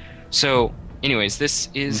play it. So, anyways, this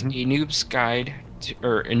is a noob's guide,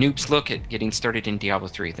 or a noob's look at getting started in Diablo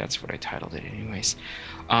 3. That's what I titled it anyways.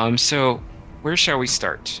 So, where shall we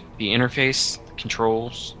start? The interface, the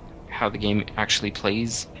controls, how the game actually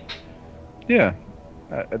plays? Yeah,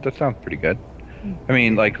 that sounds pretty good. I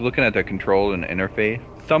mean, like, looking at the control and interface,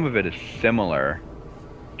 some of it is similar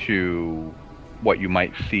to what you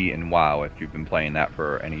might see in WoW if you've been playing that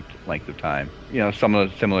for any length of time. You know, some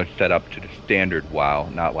of the similar setup to the standard WoW,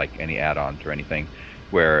 not like any add-ons or anything,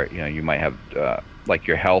 where, you know, you might have, like,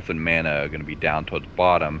 your health and mana are going to be down towards the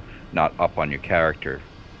bottom, not up on your character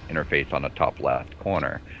interface on the top left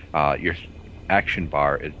corner. Your action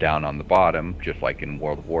bar is down on the bottom, just like in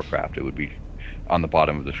World of Warcraft. It would be on the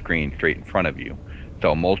bottom of the screen straight in front of you.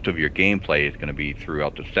 So most of your gameplay is going to be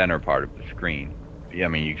throughout the center part of the screen. I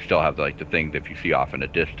mean, you still have like the things that you see off in a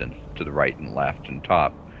distance to the right and left and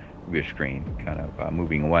top of your screen, kind of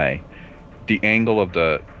moving away. The angle of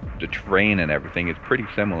the terrain and everything is pretty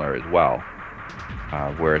similar as well,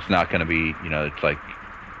 where it's not going to be, you know, it's like,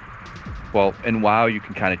 well, in WoW you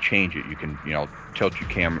can kind of change it. You can, you know, tilt your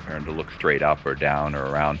camera to look straight up or down or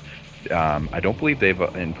around. I don't believe they've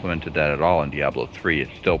implemented that at all in Diablo 3.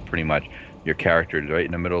 It's still pretty much your character is right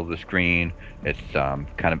in the middle of the screen. It's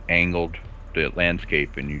kind of angled, the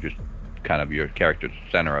landscape, and you just kind of, your character's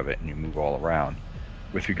the center of it, and you move all around.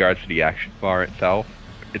 With regards to the action bar itself,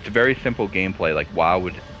 it's a very simple gameplay. Like WoW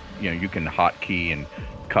would, you know, you can hotkey and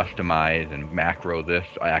customize and macro this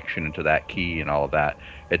action into that key and all of that.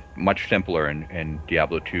 It's much simpler in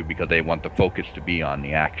Diablo 2 because they want the focus to be on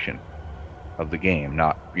the action of the game,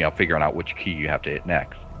 not, you know, figuring out which key you have to hit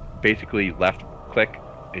next. Basically, left click,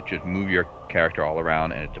 it just move your character all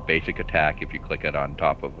around, and it's a basic attack if you click it on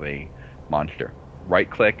top of a monster. Right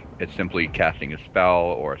click, it's simply casting a spell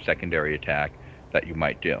or a secondary attack that you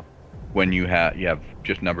might do. When you have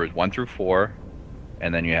just numbers 1 through 4,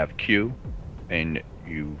 and then you have Q, and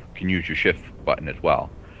you can use your shift button as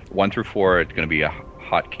well. 1 through 4, it's going to be a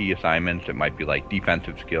hotkey assignments. It might be like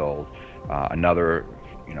defensive skills, another,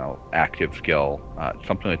 you know, active skill,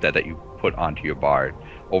 something like that you put onto your bar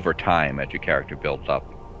over time as your character builds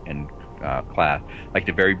up in class. Like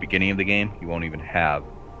the very beginning of the game, you won't even have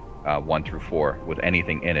 1 through 4 with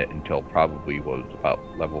anything in it until probably was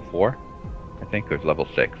about level 4, I think, or level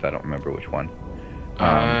 6. I don't remember which one.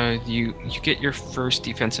 You get your first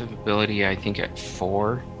defensive ability, I think, at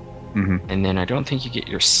 4. Mm-hmm. And then I don't think you get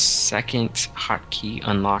your second hotkey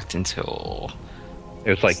unlocked until...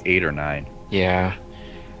 It was like 8 or 9. Yeah.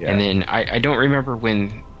 Yeah. And then I don't remember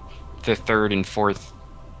when the third and fourth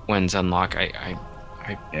ones unlock.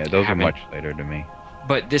 Yeah, those are much later to me.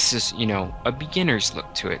 But this is, you know, a beginner's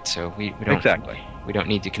look to it, so we don't Exactly. We don't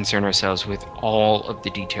need to concern ourselves with all of the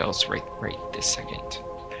details right this second.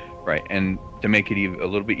 Right, and to make it a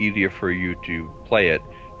little bit easier for you to play it,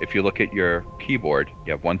 if you look at your keyboard,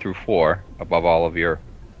 you have 1 through 4 above all of your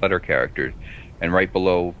letter characters, and right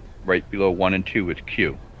below 1 and 2 is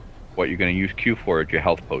Q. What you're going to use Q for is your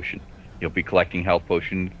health potion. You'll be collecting health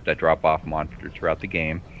potions that drop off monsters throughout the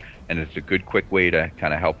game, and it's a good quick way to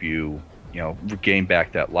kind of help you, you know, gain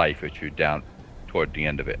back that life as you're down toward the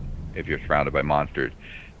end of it, if you're surrounded by monsters.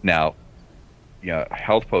 Now, you know,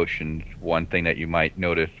 health potions, one thing that you might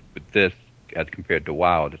notice with this as compared to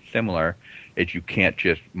WoW that's similar is you can't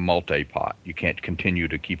just multi-pot. You can't continue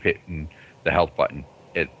to keep hitting the health button.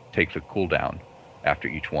 It takes a cooldown after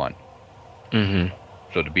each one. Mm-hmm.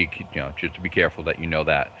 So just to be careful that you know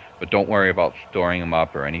that. But don't worry about storing them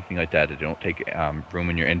up or anything like that. They don't take room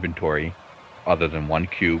in your inventory other than 1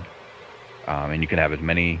 cube. And you can have as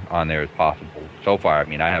many on there as possible. So far, I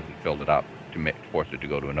mean, I haven't filled it up to force it to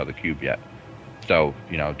go to another cube yet. So,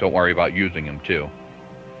 you know, don't worry about using them too.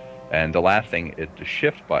 And the last thing is the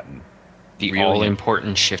shift button. The really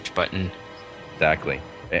all-important shift button. Exactly.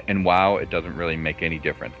 In WoW, it doesn't really make any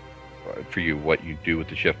difference. for you what you do with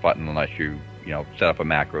the shift button unless you set up a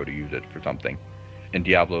macro to use it for something. In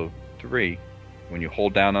Diablo 3, when you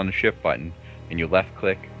hold down on the shift button and you left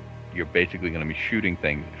click, you're basically going to be shooting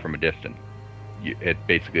things from a distance.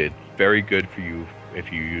 It's very good for you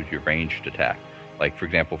if you use your ranged attack. Like, for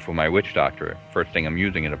example, for my Witch Doctor, first thing I'm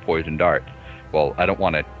using is a poison dart. Well, I don't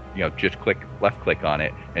want to just left click on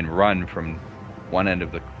it and run from one end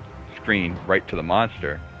of the screen right to the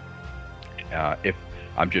monster. If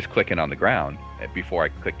I'm just clicking on the ground before I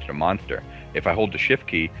click to the monster. If I hold the shift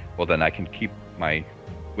key, well, then I can keep my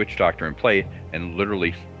Witch Doctor in play and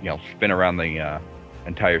literally spin around the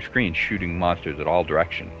entire screen shooting monsters at all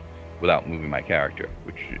directions without moving my character,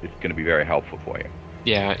 which is going to be very helpful for you.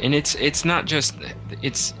 Yeah, and it's not just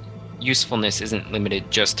its usefulness isn't limited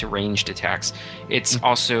just to ranged attacks. It's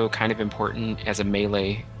also kind of important as a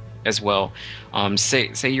melee as well.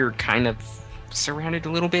 Say you're kind of surrounded a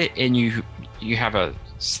little bit and you have a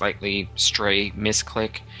slightly stray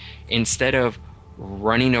misclick. Instead of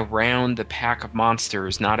running around the pack of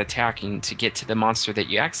monsters, not attacking to get to the monster that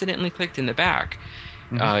you accidentally clicked in the back,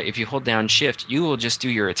 if you hold down shift, you will just do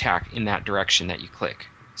your attack in that direction that you click.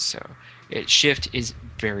 So shift is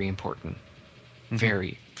very important.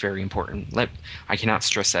 Very, very important. I cannot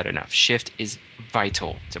stress that enough. Shift is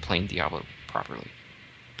vital to playing Diablo properly.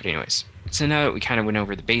 But anyways, so now that we kind of went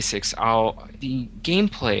over the basics, the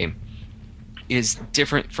gameplay is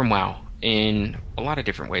different from WoW in a lot of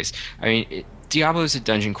different ways. I mean, Diablo is a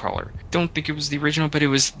dungeon crawler. Don't think it was the original, but it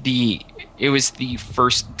was the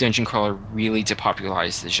first dungeon crawler really to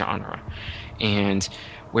popularize the genre, and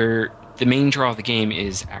where the main draw of the game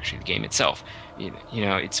is actually the game itself.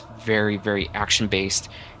 It's very, very action based,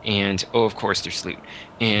 and of course there's loot.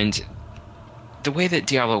 And the way that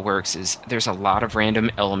Diablo works is there's a lot of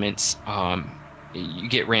random elements. You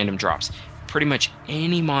get random drops. Pretty much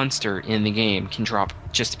any monster in the game can drop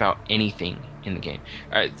just about anything in the game.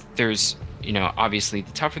 There's obviously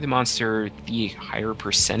the tougher the monster, the higher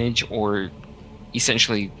percentage, or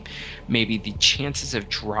essentially maybe the chances of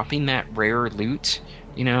dropping that rare loot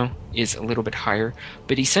is a little bit higher.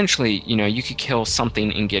 But essentially, you could kill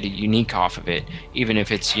something and get a unique off of it, even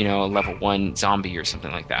if it's a level 1 zombie or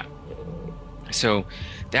something like that. So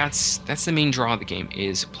that's the main draw of the game,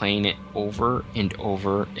 is playing it over and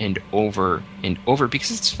over and over and over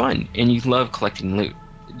because it's fun and you love collecting loot.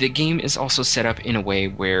 The game is also set up in a way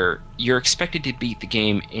where you're expected to beat the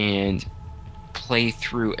game and play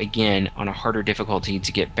through again on a harder difficulty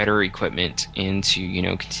to get better equipment and to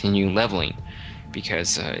continue leveling,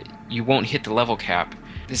 because you won't hit the level cap.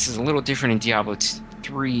 This is a little different in Diablo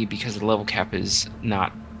 3 because the level cap is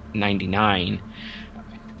not 99,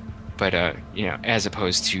 but as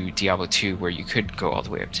opposed to Diablo 2 where you could go all the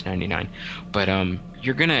way up to 99. But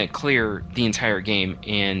you're gonna clear the entire game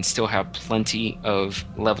and still have plenty of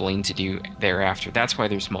leveling to do thereafter. That's why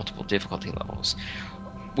there's multiple difficulty levels.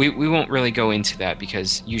 We won't really go into that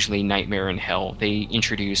because usually Nightmare and Hell, they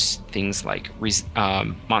introduce things like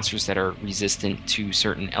monsters that are resistant to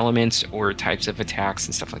certain elements or types of attacks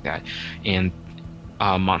and stuff like that. And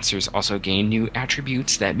monsters also gain new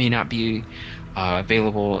attributes that may not be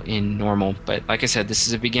available in normal. But like I said, this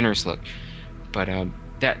is a beginner's look. But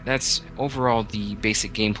that's overall the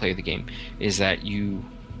basic gameplay of the game, is that you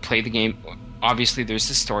play the game. Obviously, there's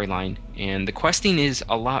the storyline, and the questing is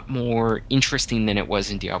a lot more interesting than it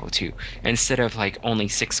was in Diablo 2. Instead of only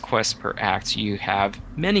 6 quests per act, you have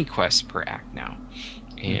many quests per act now.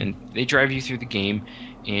 And they drive you through the game,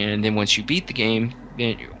 and then once you beat the game,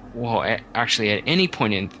 actually at any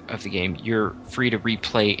point of the game, you're free to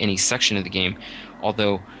replay any section of the game.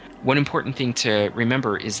 Although, one important thing to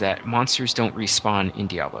remember is that monsters don't respawn in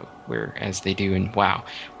Diablo, whereas they do in WoW.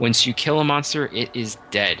 Once you kill a monster, it is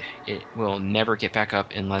dead. It will never get back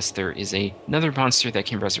up unless there is another monster that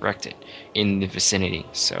can resurrect it in the vicinity.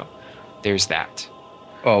 So there's that.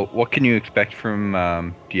 Well, what can you expect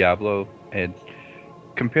from Diablo? And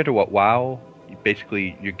compared to what WoW,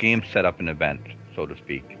 basically your game's set up an event, so to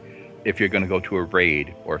speak. If you're going to go to a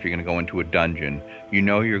raid or if you're going to go into a dungeon,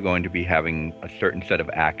 you're going to be having a certain set of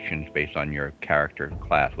actions based on your character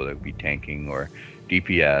class, whether it be tanking or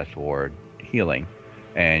DPS or healing,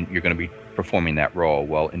 and you're going to be performing that role.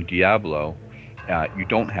 Well, in Diablo, you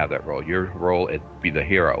don't have that role. Your role is to be the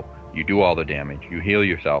hero. You do all the damage. You heal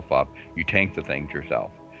yourself up. You tank the things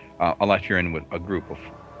yourself, unless you're in with a group of,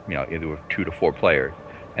 either with 2 to 4 players,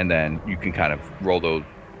 and then you can kind of roll those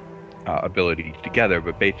abilities together,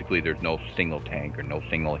 but basically there's no single tank or no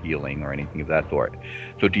single healing or anything of that sort.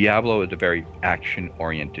 So Diablo is a very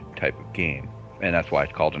action-oriented type of game, and that's why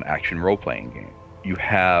it's called an action role-playing game. You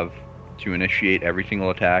have to initiate every single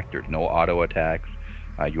attack. There's no auto attacks.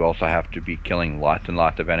 You also have to be killing lots and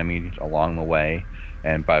lots of enemies along the way,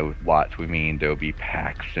 and by lots we mean there will be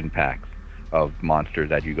packs and packs of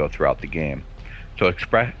monsters as you go throughout the game. So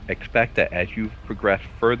expect that as you progress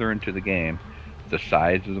further into the game, the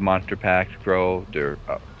size of the monster packs grow, their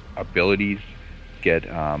abilities get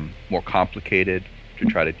more complicated to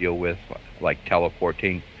try to deal with, like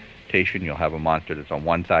teleportation. You'll have a monster that's on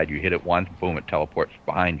one side, you hit it once, boom, it teleports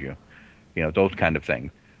behind you. Those kind of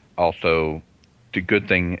things. Also, the good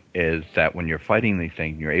thing is that when you're fighting these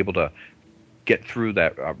things, you're able to get through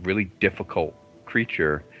that really difficult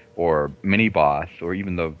creature or mini boss, or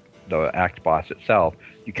even the axe boss itself.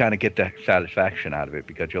 You kind of get that satisfaction out of it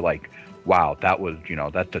because you're like, wow, that was,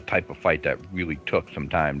 that's the type of fight that really took some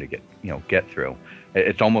time to get through.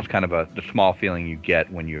 It's almost kind of the small feeling you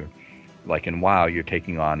get when you're, like in WoW, you're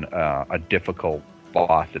taking on a difficult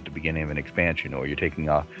boss at the beginning of an expansion, or you're taking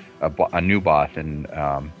a new boss in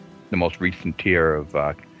the most recent tier of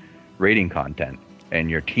raiding content, and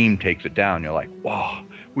your team takes it down. You're like, wow,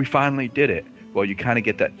 we finally did it. Well, you kind of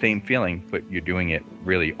get that same feeling, but you're doing it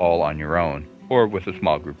really all on your own, or with a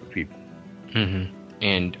small group of people. Mm-hmm.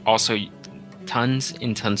 And also, tons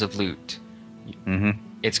and tons of loot. Mm-hmm.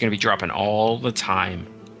 It's going to be dropping all the time.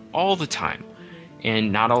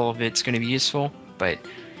 And not all of it's going to be useful, but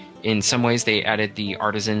in some ways they added the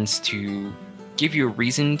artisans to give you a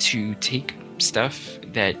reason to take stuff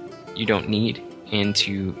that you don't need and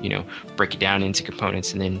to, break it down into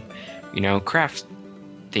components and then, craft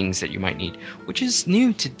things that you might need, which is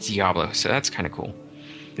new to Diablo, so that's kind of cool.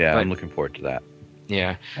 Yeah, I'm looking forward to that.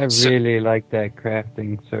 Yeah. I really like that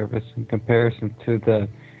crafting service in comparison to the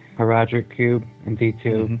Horadric Cube in D2.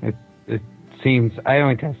 Mm-hmm. It seems, I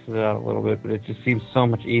only tested it out a little bit, but it just seems so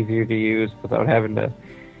much easier to use without having to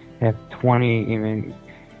have 20, even.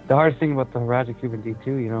 The hardest thing about the Horadric Cube in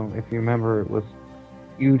D2, if you remember, it was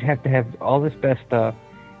you'd have to have all this best stuff,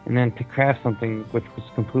 and then to craft something which was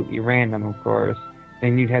completely random, of course,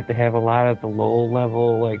 then you'd have to have a lot of the low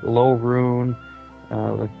level, like low rune,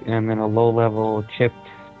 and then a low level chipped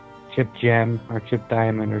gem or chipped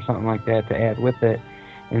diamond or something like that to add with it.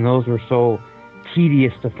 And those were so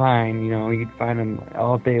tedious to find. You'd find them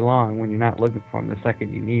all day long when you're not looking for them the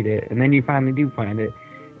second you need it. And then you finally do find it,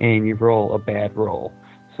 and you roll a bad roll.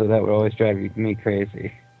 So that would always drive me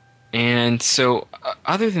crazy. And so,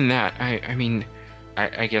 other than that,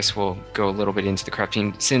 I guess we'll go a little bit into the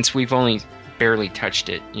crafting, since we've only barely touched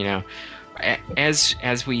it.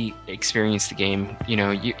 As we experience the game,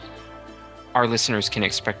 our listeners can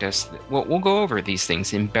expect us. We'll go over these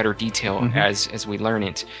things in better detail mm-hmm. as we learn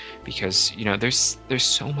it, because there's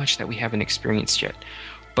so much that we haven't experienced yet.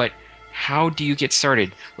 But how do you get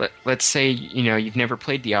started? Let's say you've never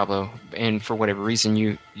played Diablo, and for whatever reason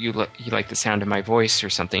you like the sound of my voice or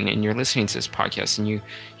something, and you're listening to this podcast, and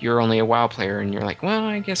you're only a WoW player, and you're like, well,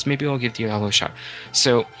 I guess maybe I'll give Diablo a shot.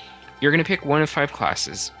 So you're going to pick one of 5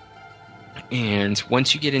 classes, and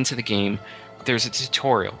once you get into the game, there's a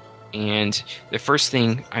tutorial. And the first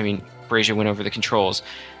thing, Brazia went over the controls.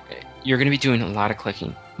 You're going to be doing a lot of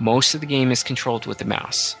clicking. Most of the game is controlled with the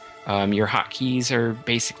mouse. Your hotkeys are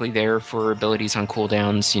basically there for abilities on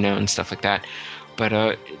cooldowns, and stuff like that.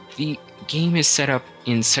 But the game is set up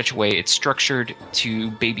in such a way, it's structured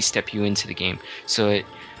to baby step you into the game. So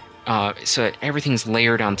that everything's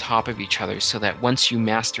layered on top of each other, so that once you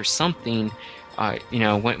master something,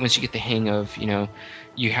 once you get the hang of,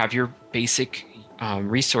 you have your basic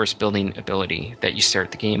resource building ability that you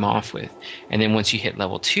start the game off with. And then once you hit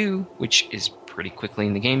level 2, which is pretty quickly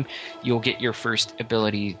in the game, you'll get your first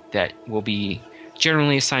ability that will be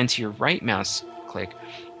generally assigned to your right mouse click,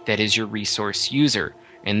 that is your resource user.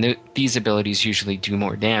 And these abilities usually do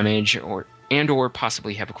more damage or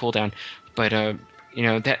possibly have a cooldown. But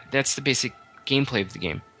that's the basic gameplay of the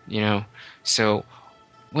game. So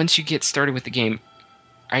once you get started with the game,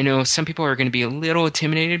 I know some people are going to be a little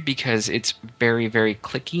intimidated because it's very, very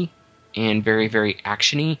clicky and very, very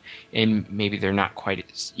actiony, and maybe they're not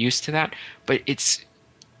quite used to that. But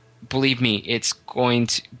believe me, it's going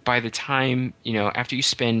to, by the time, after you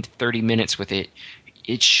spend 30 minutes with it,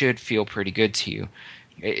 it should feel pretty good to you.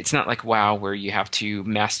 It's not like WoW where you have to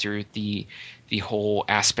master the whole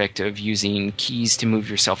aspect of using keys to move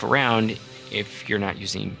yourself around if you're not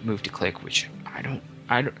using move to click, which I don't.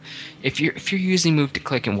 If you're using move to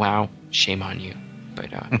click in WoW, shame on you.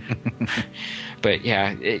 But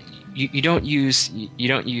yeah, you don't use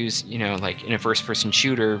like in a first person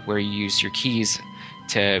shooter where you use your keys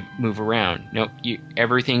to move around. Nope,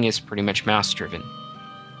 everything is pretty much mouse driven.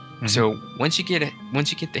 Mm-hmm. So once you get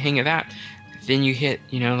the hang of that, then you hit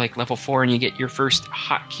like level 4 and you get your first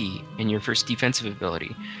hotkey and your first defensive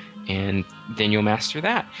ability. and then you'll master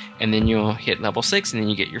that, and then you'll hit level 6, and then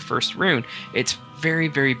you get your first rune. It's very,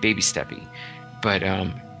 very baby steppy, but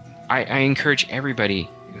I encourage everybody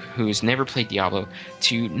who's never played Diablo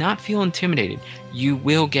to not feel intimidated. You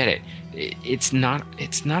will get it. It's not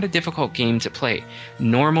a difficult game to play.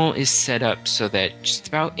 Normal is set up so that just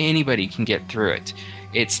about anybody can get through it.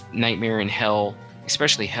 It's nightmare and hell,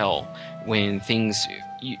 especially hell, when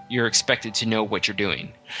you're expected to know what you're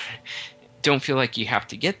doing. Don't feel like you have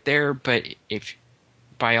to get there, but if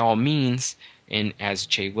by all means, and as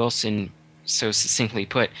Jay Wilson so succinctly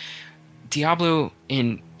put, Diablo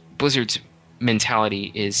in Blizzard's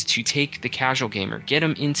mentality is to take the casual gamer, get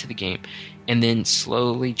them into the game, and then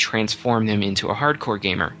slowly transform them into a hardcore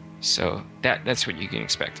gamer. So that's what you can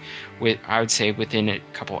expect. I would say within a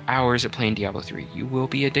couple hours of playing Diablo 3, you will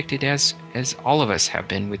be addicted as all of us have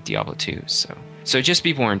been with Diablo 2. So just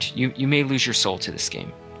be warned, you may lose your soul to this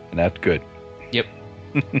game. And that's good. Yep.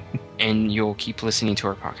 And you'll keep listening to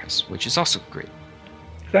our podcast, which is also great.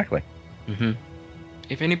 Exactly. Mm-hmm.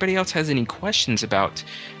 If anybody else has any questions about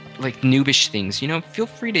like noobish things, feel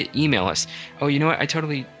free to email us. Oh, you know what? I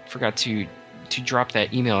totally forgot to drop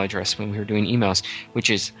that email address when we were doing emails, which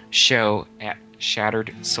is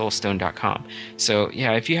show@shatteredsoulstone.com. So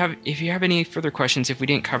yeah, if you have any further questions, if we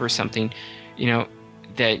didn't cover something,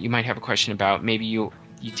 that you might have a question about, maybe you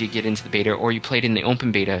did get into the beta, or you played in the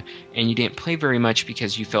open beta and you didn't play very much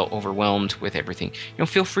because you felt overwhelmed with everything,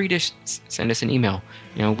 feel free to send us an email.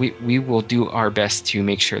 We will do our best to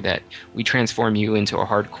make sure that we transform you into a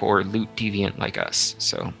hardcore loot deviant like us.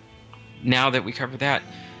 So now that we cover that,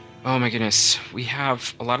 oh my goodness, we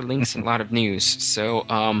have a lot of links and a lot of news. So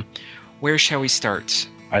where shall we start?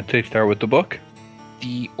 I'd say start with the book.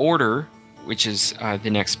 The Order, which is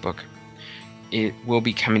the next book, it will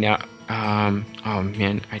be coming out. Oh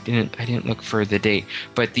man, I didn't look for the date,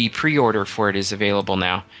 but the pre-order for it is available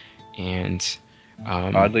now, and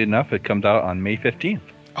oddly enough, it comes out on May 15th.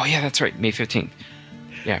 Oh yeah, that's right, May 15th.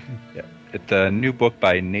 Yeah. It's a new book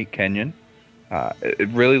by Nate Kenyon. It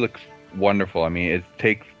really looks wonderful. I mean, it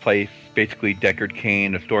takes place basically Deckard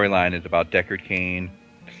Cain. The storyline is about Deckard Cain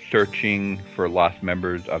searching for lost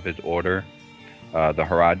members of his order, the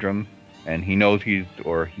Haradrim, and he knows he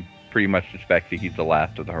pretty much suspects that he's the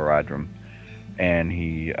last of the Haradrim, and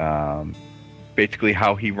he basically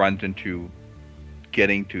how he runs into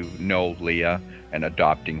getting to know Leah and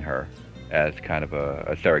adopting her as kind of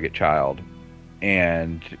a surrogate child,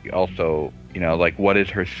 and also what is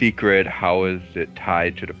her secret, how is it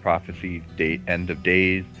tied to the prophecy end of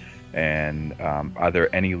days, and are there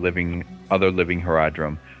any other living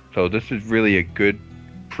Haradrim. So this is really a good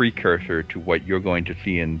precursor to what you're going to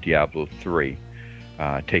see in Diablo 3.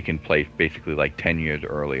 Taking place basically like 10 years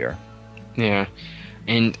earlier. Yeah,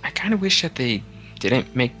 and I kind of wish that they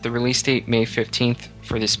didn't make the release date May 15th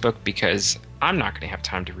for this book, because I'm not going to have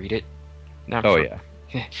time to read it. Not for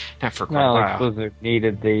quite a while. Blizzard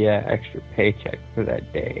needed the extra paycheck for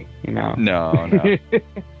that day, No.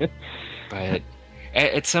 But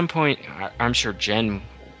at some point, I'm sure Jen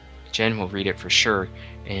will read it for sure,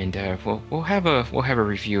 and we'll have a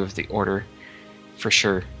review of the Order for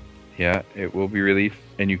sure. Yeah, it will be released,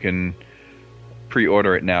 and you can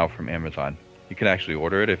pre-order it now from Amazon. You can actually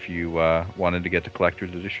order it if you wanted to get the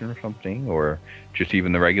collector's edition or something, or just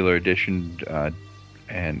even the regular edition,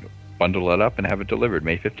 and bundle it up and have it delivered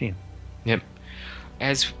May 15th. Yep.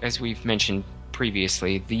 As we've mentioned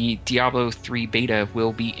previously, the Diablo 3 beta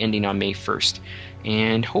will be ending on May 1st,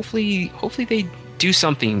 and hopefully they do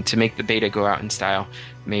something to make the beta go out in style.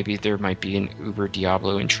 Maybe there might be an Uber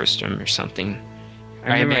Diablo in Tristram or something.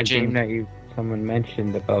 I imagine that someone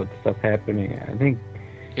mentioned about stuff happening. I think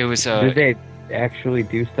it was. Did they actually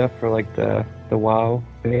do stuff for like the WoW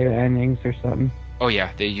beta endings or something? Oh yeah,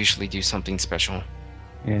 they usually do something special.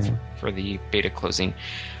 Yeah. For the beta closing,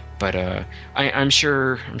 but I'm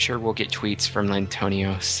sure we'll get tweets from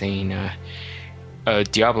Lantonio saying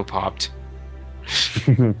Diablo popped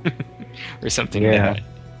or something like that.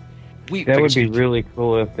 That would be really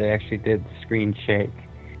cool if they actually did the screen shake.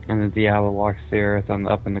 And the Diablo walks the earth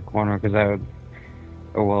up in the corner, because I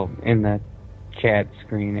would, in the chat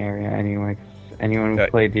screen area anyway. Anyone who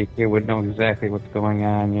played DK would know exactly what's going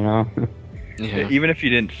on, Yeah. Even if you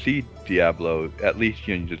didn't see Diablo, at least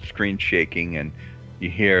the screen shaking, and you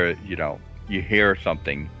hear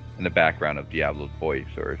something in the background of Diablo's voice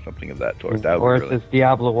or something of that sort. That or it says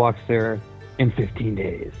Diablo walks the earth in 15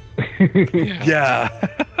 days. Yeah.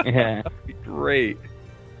 Yeah. That'd be great.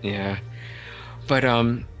 Yeah. But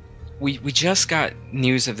we just got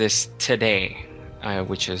news of this today,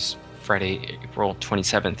 which is Friday, April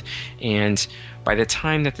 27th. And by the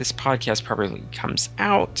time that this podcast probably comes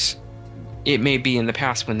out, it may be in the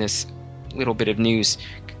past when this little bit of news,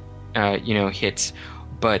 hits.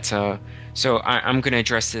 But so I'm going to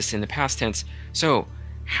address this in the past tense. So,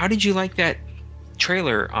 how did you like that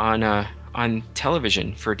trailer on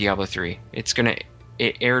television for Diablo 3?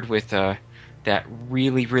 It aired with that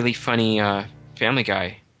really, really funny Family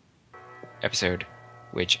Guy episode,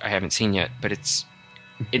 which I haven't seen yet, but it's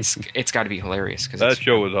got to be hilarious because that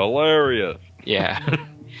show was hilarious. Yeah.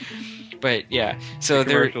 But yeah, so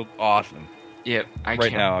the commercial's awesome. Yep.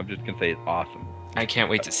 Now, I'm just gonna say it's awesome. I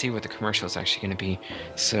can't wait to see what the commercial is actually going to be.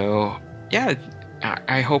 So yeah,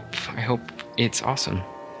 I hope it's awesome.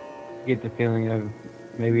 You get the feeling of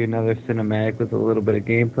maybe another cinematic with a little bit of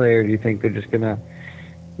gameplay, or do you think they're just gonna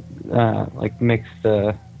mix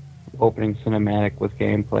the opening cinematic with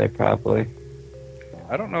gameplay? Probably.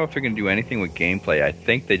 I don't know if they're gonna do anything with gameplay. I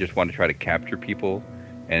think they just want to try to capture people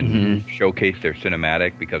and showcase their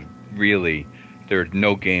cinematic, because really, there's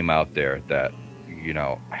no game out there that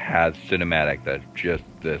has cinematic that's just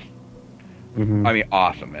this. I mean,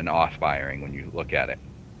 awesome and awe-inspiring when you look at it.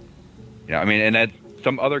 And that's,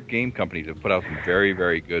 some other game companies have put out some very,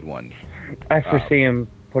 very good ones. I foresee them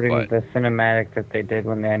putting the cinematic that they did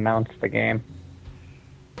when they announced the game.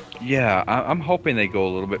 Yeah, I'm hoping they go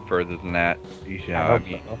a little bit further than that. Yeah,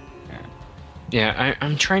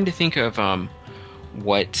 I'm trying to think of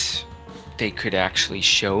what they could actually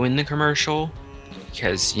show in the commercial,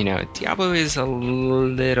 because Diablo is a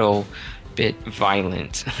little bit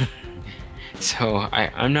violent. So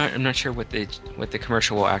I'm not sure what the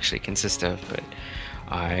commercial will actually consist of, but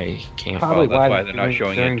I can't. Probably that's why they're not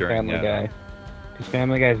showing it during Family Guy. Because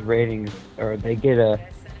Family Guy's ratings, or they get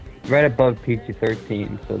right above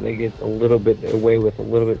PG-13, so they get a little bit away with a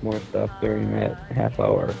little bit more stuff during that half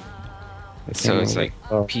hour. So it's like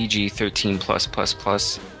PG-13 plus,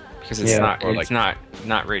 because it's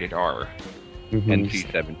not rated R.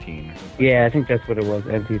 NC-17. Yeah, I think that's what it was.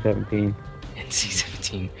 NC-17.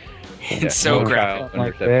 NC-17. It's so graphic.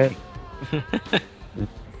 Like that.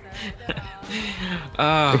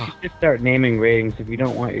 If you just start naming ratings, if you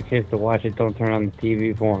don't want your kids to watch it, don't turn on the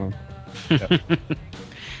TV for them.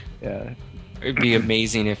 Yeah. It'd be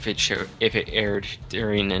amazing if it aired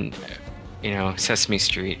during Sesame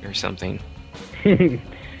Street or something. Yeah,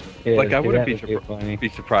 I wouldn't be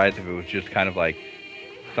surprised if it was just kind of like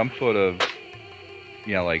some sort of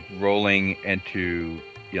rolling into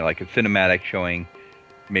like a cinematic showing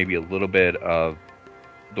maybe a little bit of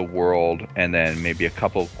the world, and then maybe a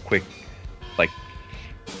couple quick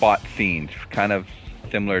spot scenes, kind of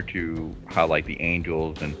similar to how the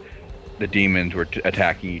angels and the demons were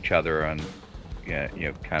attacking each other on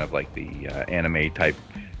kind of like the anime type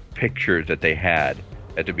pictures that they had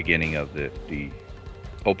at the beginning of the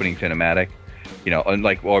opening cinematic,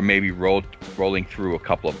 or maybe rolling through a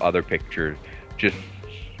couple of other pictures, just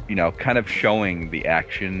kind of showing the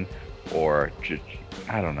action, or just,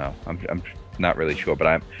 I don't know, I'm not really sure,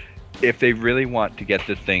 but if they really want to get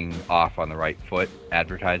this thing off on the right foot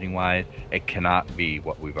advertising wise, it cannot be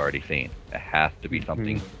what we've already seen. It has to be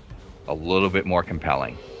something a little bit more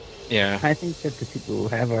compelling. Yeah, I think that the people who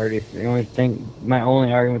have already seen, my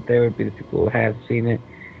only argument there would be the people who have seen it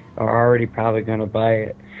are already probably going to buy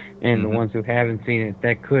it, and the ones who haven't seen it,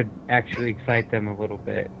 that could actually excite them a little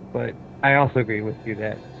bit. But I also agree with you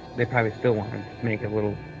that they probably still want to make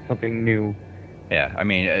something new. Yeah, I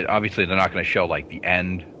mean, obviously they're not going to show the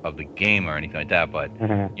end of the game or anything like that, but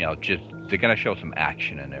just they're going to show some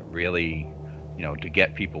action in it, really, to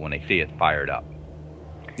get people when they see it fired up.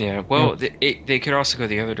 Yeah, well, they could also go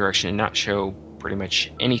the other direction and not show pretty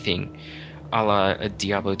much anything, a la a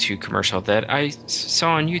Diablo 2 commercial that I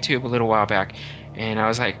saw on YouTube a little while back, and I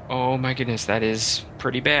was like, oh my goodness, that is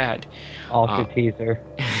pretty bad. Also teaser.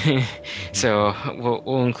 So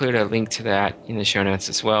we'll include a link to that in the show notes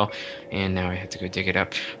as well, and now I have to go dig it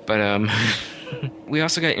up. But we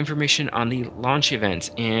also got information on the launch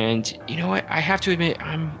event, and you know what? I have to admit,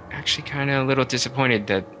 I'm actually kind of a little disappointed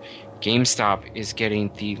that GameStop is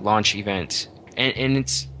getting the launch event, and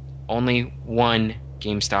it's only one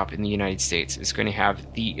GameStop in the United States is going to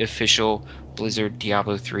have the official Blizzard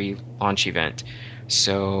Diablo 3 launch event.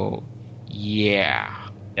 So, yeah.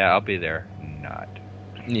 Yeah, I'll be there. Not.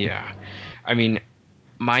 Yeah. I mean,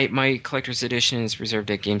 my collector's edition is reserved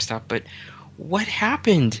at GameStop, but what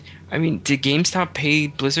happened? I mean, did GameStop pay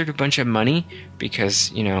Blizzard a bunch of money? Because,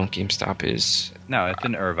 GameStop is... No, it's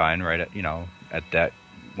in Irvine, right at that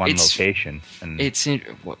one location. And it's in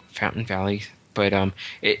Fountain Valley, but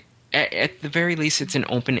at the very least, it's an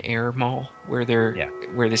open air mall where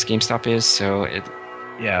this GameStop is. So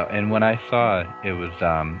yeah, and when I saw it was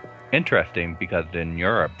interesting because in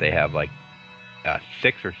Europe they have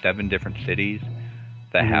 6 or 7 different cities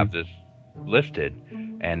that have this listed,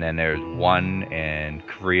 and then there's one in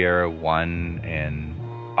Korea, one in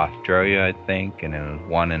Australia, I think, and then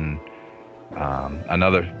one in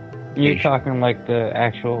another. You're Asian. talking like the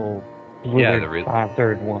actual Blizzard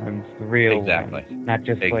sponsored ones, the real Exactly. ones, not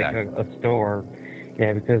just like a store.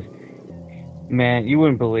 Yeah, because, man, you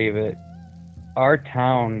wouldn't believe it. Our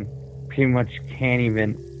town pretty much can't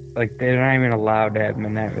even, like, they're not even allowed to have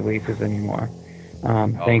midnight releases anymore.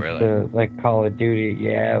 Thanks really? to, like, Call of Duty.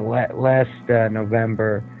 Yeah, last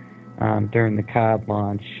November, during the COD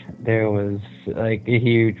launch, there was, like, a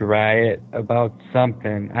huge riot about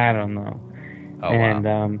something. I don't know. Oh, and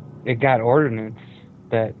wow. It got ordinance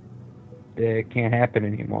that it can't happen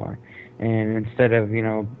anymore. And instead of,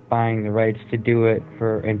 buying the rights to do it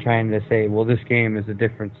and trying to say, well, this game is a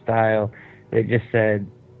different style, they just said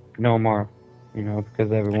no more,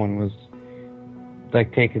 because everyone was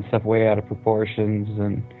like taking stuff way out of proportions,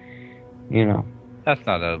 and That's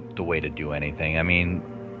not the way to do anything. I mean,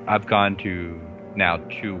 I've gone to now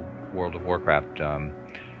 2 World of Warcraft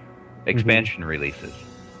expansion releases,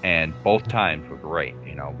 and both times were great.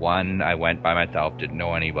 One I went by myself, didn't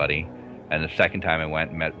know anybody, and the second time I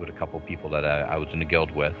went and met with a couple of people that I was in a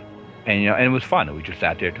guild with, and and it was fun. We just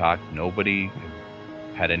sat there, talked. Nobody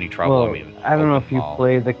had any trouble. Well, I mean, I don't know if you all.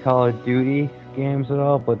 played the Call of Duty games at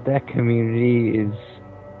all, but that community is,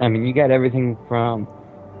 I mean, you got everything from,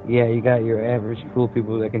 you got your average cool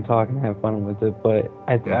people that can talk and have fun with it, but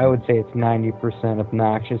I would say it's 90%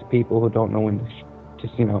 obnoxious people who don't know when to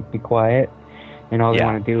just, be quiet, and all they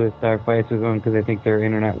want to do is start fights with them because they think they're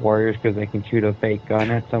internet warriors because they can shoot a fake gun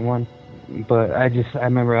at someone. But I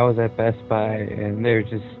remember I was at Best Buy, and it's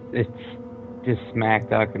just smack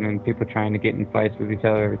talking and people trying to get in fights with each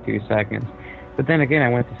other every 2 seconds. But then again, I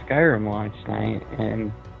went to Skyrim launch night,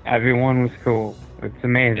 and everyone was cool. It's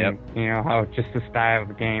amazing, how just the style of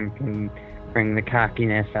the game can bring the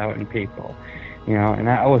cockiness out in people. And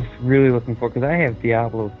I was really looking for, because I have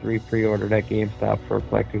Diablo 3 pre-ordered at GameStop for a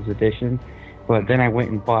collector's edition, but then I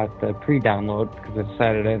went and bought the pre-download because I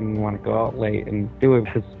decided I didn't want to go out late and do it,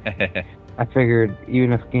 because I figured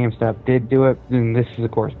even if GameStop did do it, and this is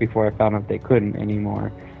of course before I found out they couldn't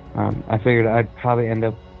anymore, I figured I'd probably end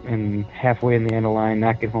up halfway in the end of line,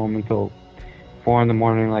 not get home until 4 in the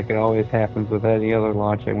morning like it always happens with any other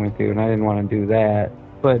launch I went to, and I didn't want to do that.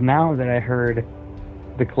 But now that I heard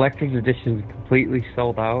the collector's edition is completely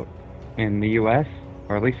sold out in the US,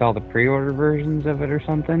 or at least all the pre-order versions of it or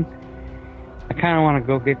something, I kind of want to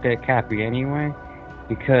go get that copy anyway,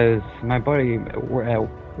 because my buddy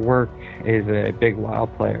at work is a big WoW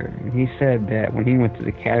player, and he said that when he went to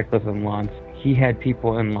the Cataclysm launch, he had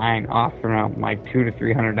people in line offering out like $200 to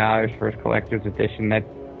 $300 for his collector's edition that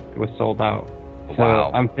was sold out. So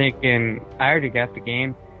Wow. I'm thinking, I already got the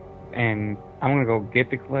game, and I'm going to go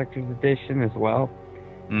get the collector's edition as well.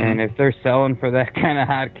 And if they're selling for that kind of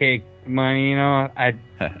hotcake money, I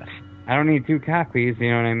don't need 2 copies, you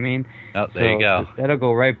know what I mean? Oh, there you go. That'll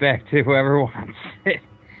go right back to whoever wants it.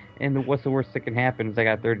 And what's the worst that can happen is I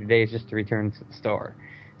got 30 days just to return it to the store.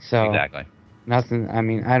 So Exactly. nothing. I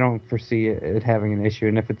mean, I don't foresee it having an issue.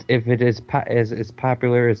 And if it is as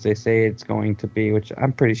popular as they say it's going to be, which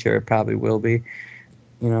I'm pretty sure it probably will be,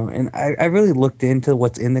 And I really looked into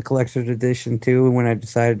what's in the collector's edition too when I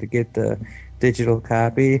decided to get the digital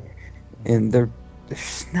copy, and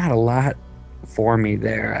there's not a lot for me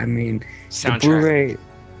there. I mean, Soundtrack. the Blu-ray.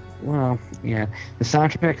 Well, yeah, the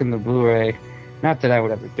soundtrack and the Blu-ray. Not that I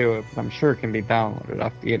would ever do it, but I'm sure it can be downloaded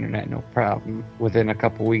off the internet, no problem. Within a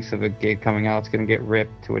couple weeks of a game coming out, it's going to get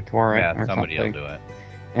ripped to a torrent or somebody something. will do it.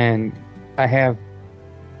 And I have,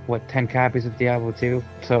 10 copies of Diablo 2?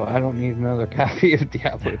 So I don't need another copy of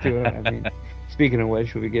Diablo 2. I mean, speaking of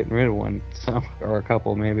which, we'll be getting rid of one, or a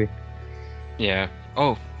couple maybe. Yeah.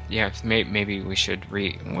 Oh, yeah. Maybe we should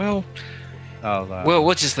Well, Oh,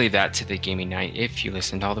 we'll just leave that to the gaming night. If you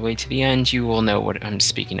listened all the way to the end, you will know what I'm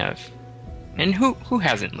speaking of. And who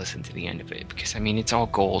hasn't listened to the end of it? Because, I mean, it's all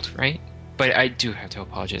gold, right? But I do have to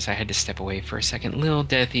apologize. I had to step away for a second. Lil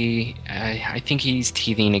Deathy, I think he's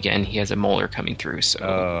teething again. He has a molar coming through, so...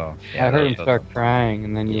 Oh, I heard him that's- start crying,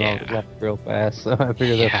 and then you all left real fast, so I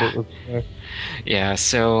figured that's what was there. Yeah,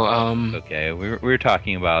 so... Okay, we were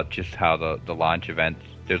talking about just how the launch events,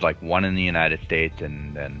 there's like one in the United States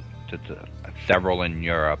and then just several in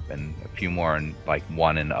Europe and a few more in like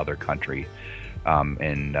one in other countries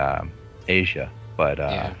in Asia. But,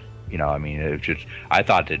 I mean, it was just, I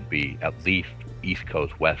thought it'd be at least East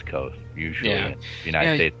Coast, West Coast. Usually in the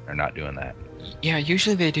United States, they're not doing that. Yeah,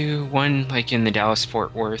 usually they do one like in the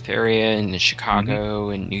Dallas-Fort Worth area, and in Chicago,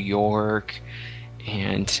 and New York,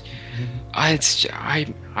 and I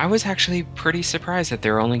was actually pretty surprised that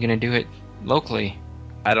they're only going to do it locally.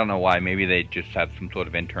 I don't know why. Maybe they just have some sort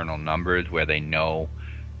of internal numbers where they know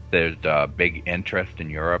there's a big interest in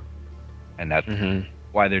Europe, and that's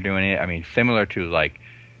why they're doing it. I mean, similar to like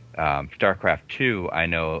StarCraft 2, I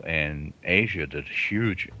know in Asia there's a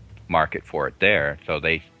huge market for it there, so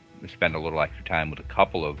they spend a little extra time with a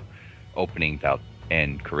couple of openings out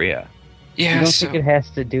in Korea. Yeah, you don't think it has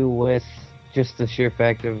to do with just the sheer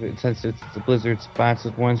fact of, since it's the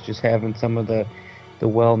Blizzard-sponsored ones, just having some of the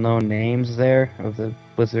well-known names there of the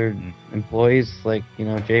Blizzard employees, like, you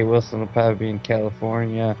know, Jay Wilson will probably be in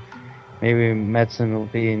California, maybe Metzen will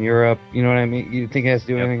be in Europe, you know what I mean? You think it has to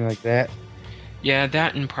do anything like that? Yeah,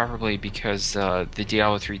 that, and probably because the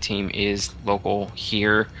Diablo 3 team is local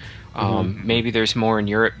here. Maybe there's more in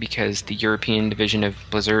Europe because the European division of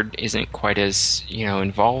Blizzard isn't quite as, you know,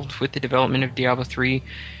 involved with the development of Diablo 3.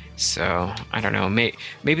 So, I don't know.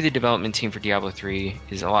 Maybe the development team for Diablo 3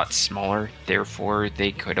 is a lot smaller, therefore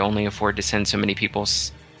they could only afford to send so many people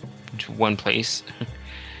to one place.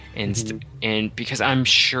 And because I'm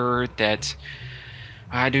sure that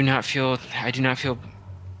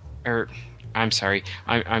I'm sorry.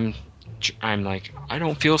 I'm like, I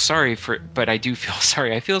don't feel sorry for, but I do feel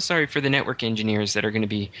sorry. I feel sorry for the network engineers that are going to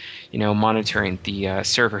be, you know, monitoring the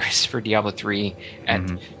servers for Diablo 3 at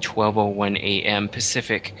 12:01 a.m.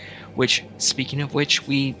 Pacific. Which, speaking of which,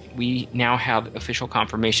 we now have official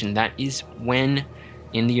confirmation that is when,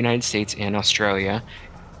 in the United States and Australia,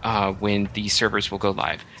 when the servers will go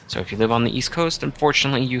live. So if you live on the East Coast,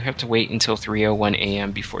 unfortunately, you have to wait until 3:01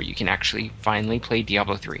 a.m. before you can actually finally play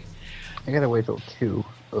Diablo 3. I gotta wait till 2.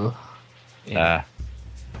 Ugh. Yeah.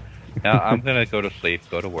 Now I'm gonna go to sleep,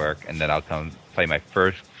 go to work, and then I'll come play my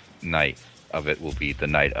first night of it. Will be the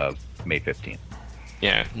night of May 15th.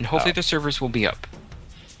 Yeah, and hopefully the servers will be up.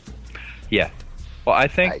 Yeah. Well, I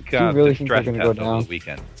think really the stress think test go over the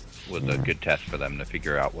weekend was a good test for them to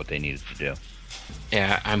figure out what they needed to do.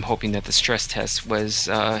 Yeah, I'm hoping that the stress test was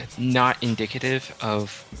not indicative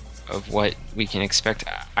of what we can expect.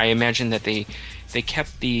 I imagine that they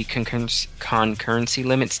kept the concurrency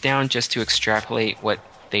limits down just to extrapolate what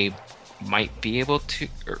they might be able to,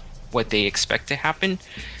 or what they expect to happen.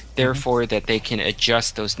 Therefore, that they can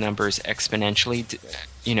adjust those numbers exponentially,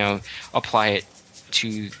 you know, apply it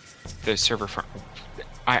to the server farm.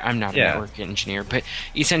 I'm not a network engineer, but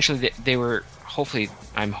essentially they were, hopefully,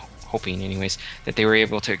 I'm hoping anyways, that they were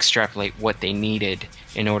able to extrapolate what they needed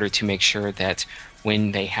in order to make sure that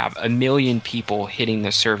when they have 1 million people hitting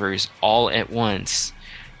the servers all at once,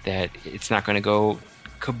 that it's not going to go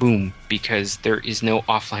kaboom, because there is no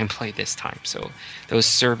offline play this time. So those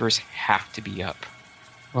servers have to be up.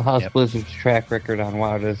 Well, how's Blizzard's track record on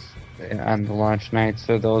WoW on the launch nights?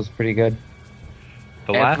 Are those pretty good?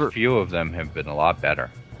 The last few of them have been a lot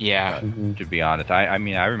better. Yeah. To be honest. I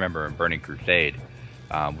mean, I remember in Burning Crusade,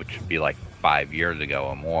 which would be like 5 years ago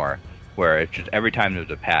or more, where it's just every time there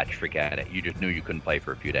was a patch, forget it. You just knew you couldn't play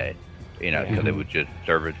for a few days. You know, because it would just,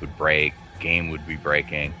 servers would break, game would be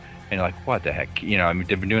breaking, and you're like, what the heck? You know, I mean,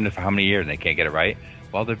 they've been doing this for how many years and they can't get it right?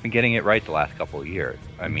 Well, they've been getting it right the last couple of years.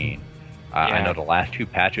 I mean, I know the last 2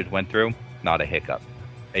 patches went through, not a hiccup.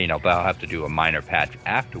 And, you know, they'll have to do a minor patch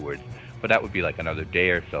afterwards, but that would be like another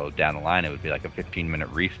day or so down the line. It would be like a 15-minute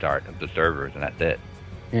restart of the servers, and that's it.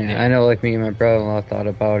 Yeah, I know, like me and my brother-in-law thought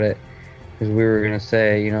about it, because we were going to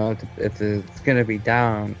say, you know, if it's going to be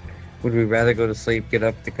down, would we rather go to sleep, get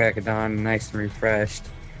up at the crack of dawn, nice and refreshed,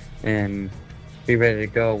 and be ready to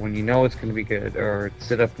go when you know it's going to be good, or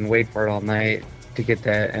sit up and wait for it all night to get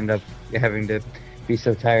that, end up having to be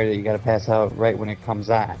so tired that you got to pass out right when it comes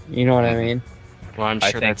on. You know what I mean? Well, I'm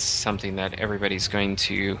sure that's something that everybody's going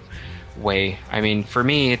to weigh. I mean, for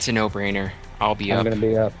me, it's a no-brainer. I'm going to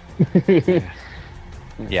be up.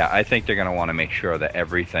 Yeah, I think they're going to want to make sure that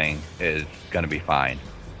everything is going to be fine.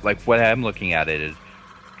 Like, what I'm looking at it is,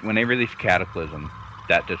 when they released Cataclysm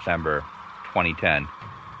that December 2010,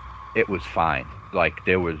 it was fine. Like,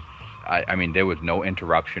 there was, I mean, there was no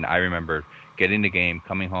interruption. I remember getting the game,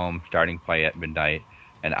 coming home, starting play at midnight,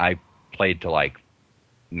 and I played till like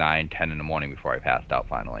 9, 10 in the morning before I passed out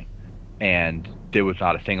finally. And there was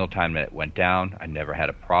not a single time that it went down. I never had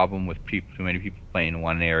a problem with too many people playing in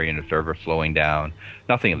one area and the server slowing down.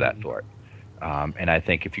 Nothing of that sort. And I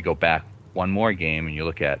think if you go back one more game and you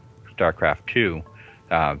look at StarCraft 2,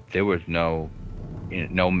 there was no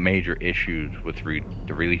major issues with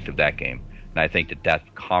the release of that game. And I think that that's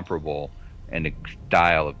comparable in the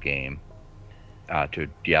style of game to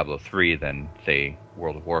Diablo 3 than, say,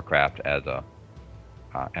 World of Warcraft as a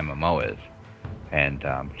MMO is. And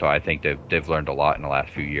so I think they've learned a lot in the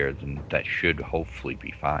last few years, and that should hopefully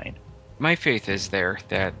be fine. My faith is there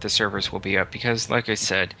that the servers will be up because, like I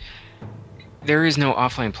said, there is no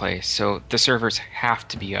offline play, so the servers have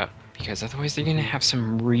to be up, because otherwise they're going to have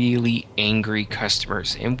some really angry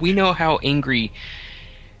customers. And we know how angry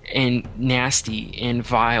and nasty and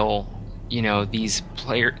vile, this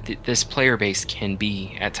player base can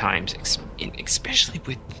be at times, especially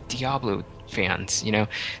with Diablo fans. The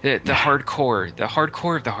hardcore of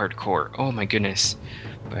the hardcore. Oh my goodness!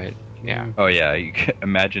 But yeah. Oh yeah, you can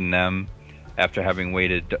imagine them after having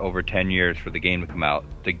waited over 10 years for the game to come out.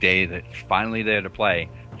 The day that it's finally there to play,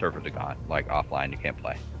 servers are gone, like offline. You can't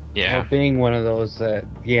play. Yeah. Well, being one of those that,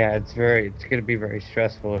 it's going to be very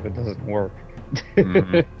stressful if it doesn't work.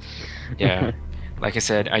 Mm-hmm. Yeah. Like I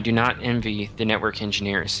said, I do not envy the network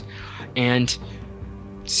engineers. And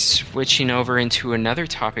switching over into another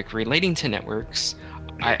topic relating to networks,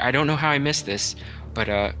 I don't know how I missed this,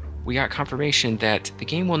 but we got confirmation that the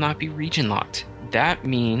game will not be region locked. That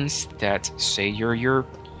means that, say you're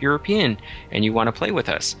European and you want to play with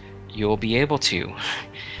us, you'll be able to.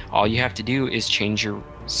 All you have to do is change your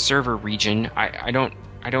server region. I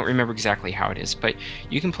don't remember exactly how it is, but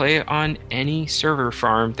you can play on any server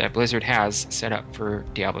farm that Blizzard has set up for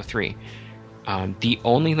Diablo 3. The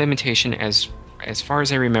only limitation, as far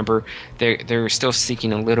as I remember, they're still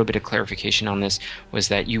seeking a little bit of clarification on this, was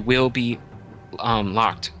that you will be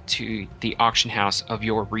locked to the auction house of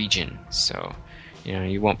your region. So,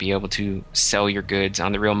 you won't be able to sell your goods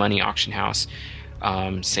on the Real Money auction house.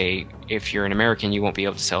 Say, if you're an American, you won't be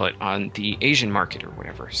able to sell it on the Asian market or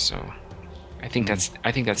whatever. So, I think that's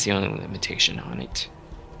the only limitation on it.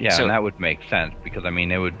 Yeah, so, and that would make sense, because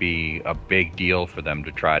it would be a big deal for them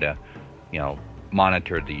to try to,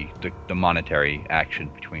 monitor the monetary action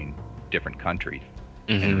between different countries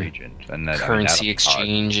and regions, and that currency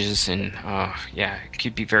exchanges, and it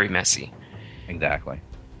could be very messy. Exactly.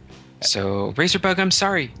 So, Razorbug, I'm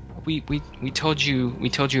sorry. We told you a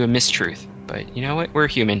mistruth, but you know what? We're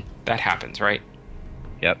human. That happens, right?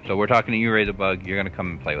 Yep. So we're talking to you, Razorbug. You're gonna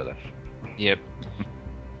come and play with us. Yep.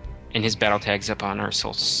 And his battle tag's up on our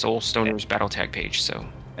Soulstoners battle tag page. So.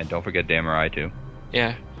 And don't forget Damurai too.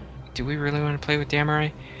 Yeah. Do we really want to play with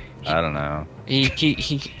Damurai? I don't know.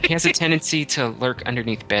 He has a tendency to lurk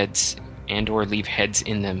underneath beds and/or leave heads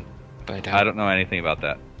in them. But I don't know anything about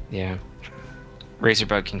that. Yeah.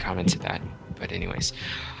 Razorbug can comment to that. But anyways.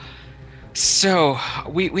 So,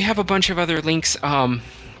 we have a bunch of other links,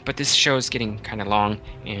 but this show is getting kind of long,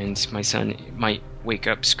 and my son might wake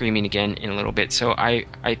up screaming again in a little bit. So I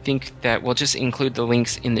think that we'll just include the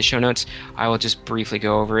links in the show notes. I will just briefly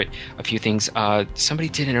go over it. A few things. Somebody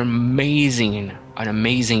did an amazing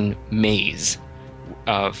maze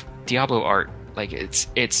of Diablo art. Like,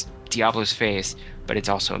 it's Diablo's face, but it's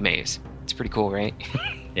also a maze. It's pretty cool, right?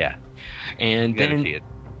 Yeah. And you gotta see it.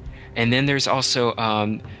 And then there's also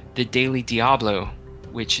the Daily Diablo,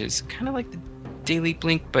 which is kind of like the Daily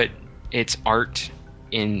Blink, but it's art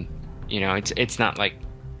in, it's not like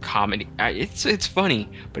comedy. It's funny,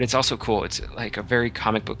 but it's also cool. It's like a very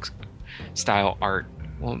comic book style art.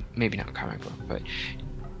 Well, maybe not comic book, but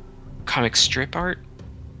comic strip art,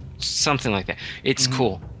 something like that. It's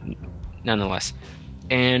cool, nonetheless.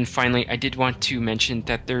 And finally, I did want to mention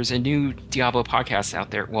that there's a new Diablo podcast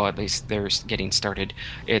out there. Well, at least they're getting started.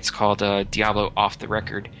 It's called Diablo Off the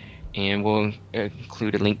Record, and we'll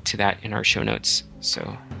include a link to that in our show notes.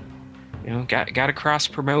 So, got to cross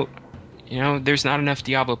promote. There's not enough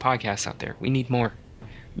Diablo podcasts out there. We need more.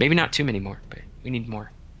 Maybe not too many more, but we need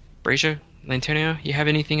more. Brazier, Lantonio, you have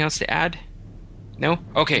anything else to add? No?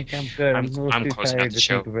 Okay. I'm good. I'm closing out the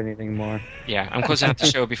show. Think of anything more. Yeah, I'm closing out the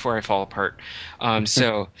show before I fall apart.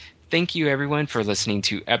 So thank you, everyone, for listening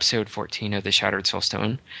to episode 14 of the Shattered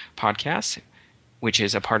Soulstone podcast, which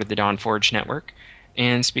is a part of the Dawnforge Network.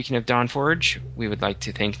 And speaking of Dawnforge, we would like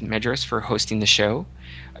to thank Medros for hosting the show.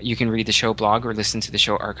 You can read the show blog or listen to the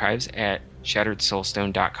show archives at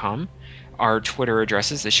shatteredsoulstone.com. Our Twitter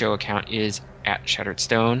addresses, the show account is at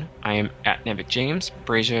ShatteredStone. I am at Nevik James.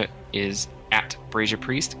 Brazier is at Brazier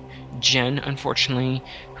Priest. Jen, unfortunately,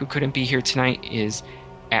 who couldn't be here tonight, is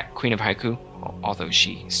at Queen of Haiku, although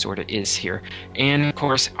she sort of is here. And, of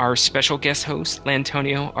course, our special guest host,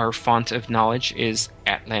 Lantonio, our font of knowledge, is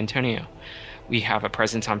at Lantonio. We have a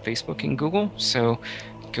presence on Facebook and Google, so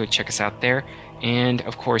go check us out there. And,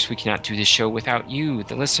 of course, we cannot do this show without you,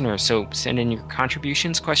 the listener, so send in your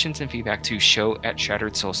contributions, questions, and feedback to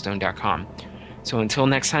show@shatteredsoulstone.com. So until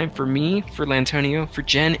next time, for me, for Lantonio, for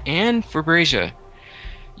Jen, and for Brazier,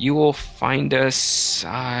 you will find us...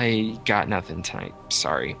 I got nothing tonight.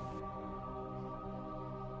 Sorry.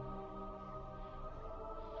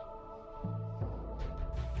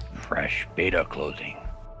 Fresh beta closing.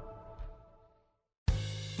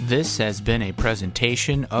 This has been a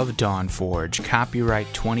presentation of Dawnforge,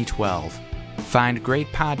 copyright 2012. Find great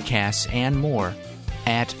podcasts and more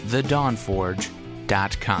at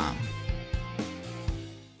thedawnforge.com.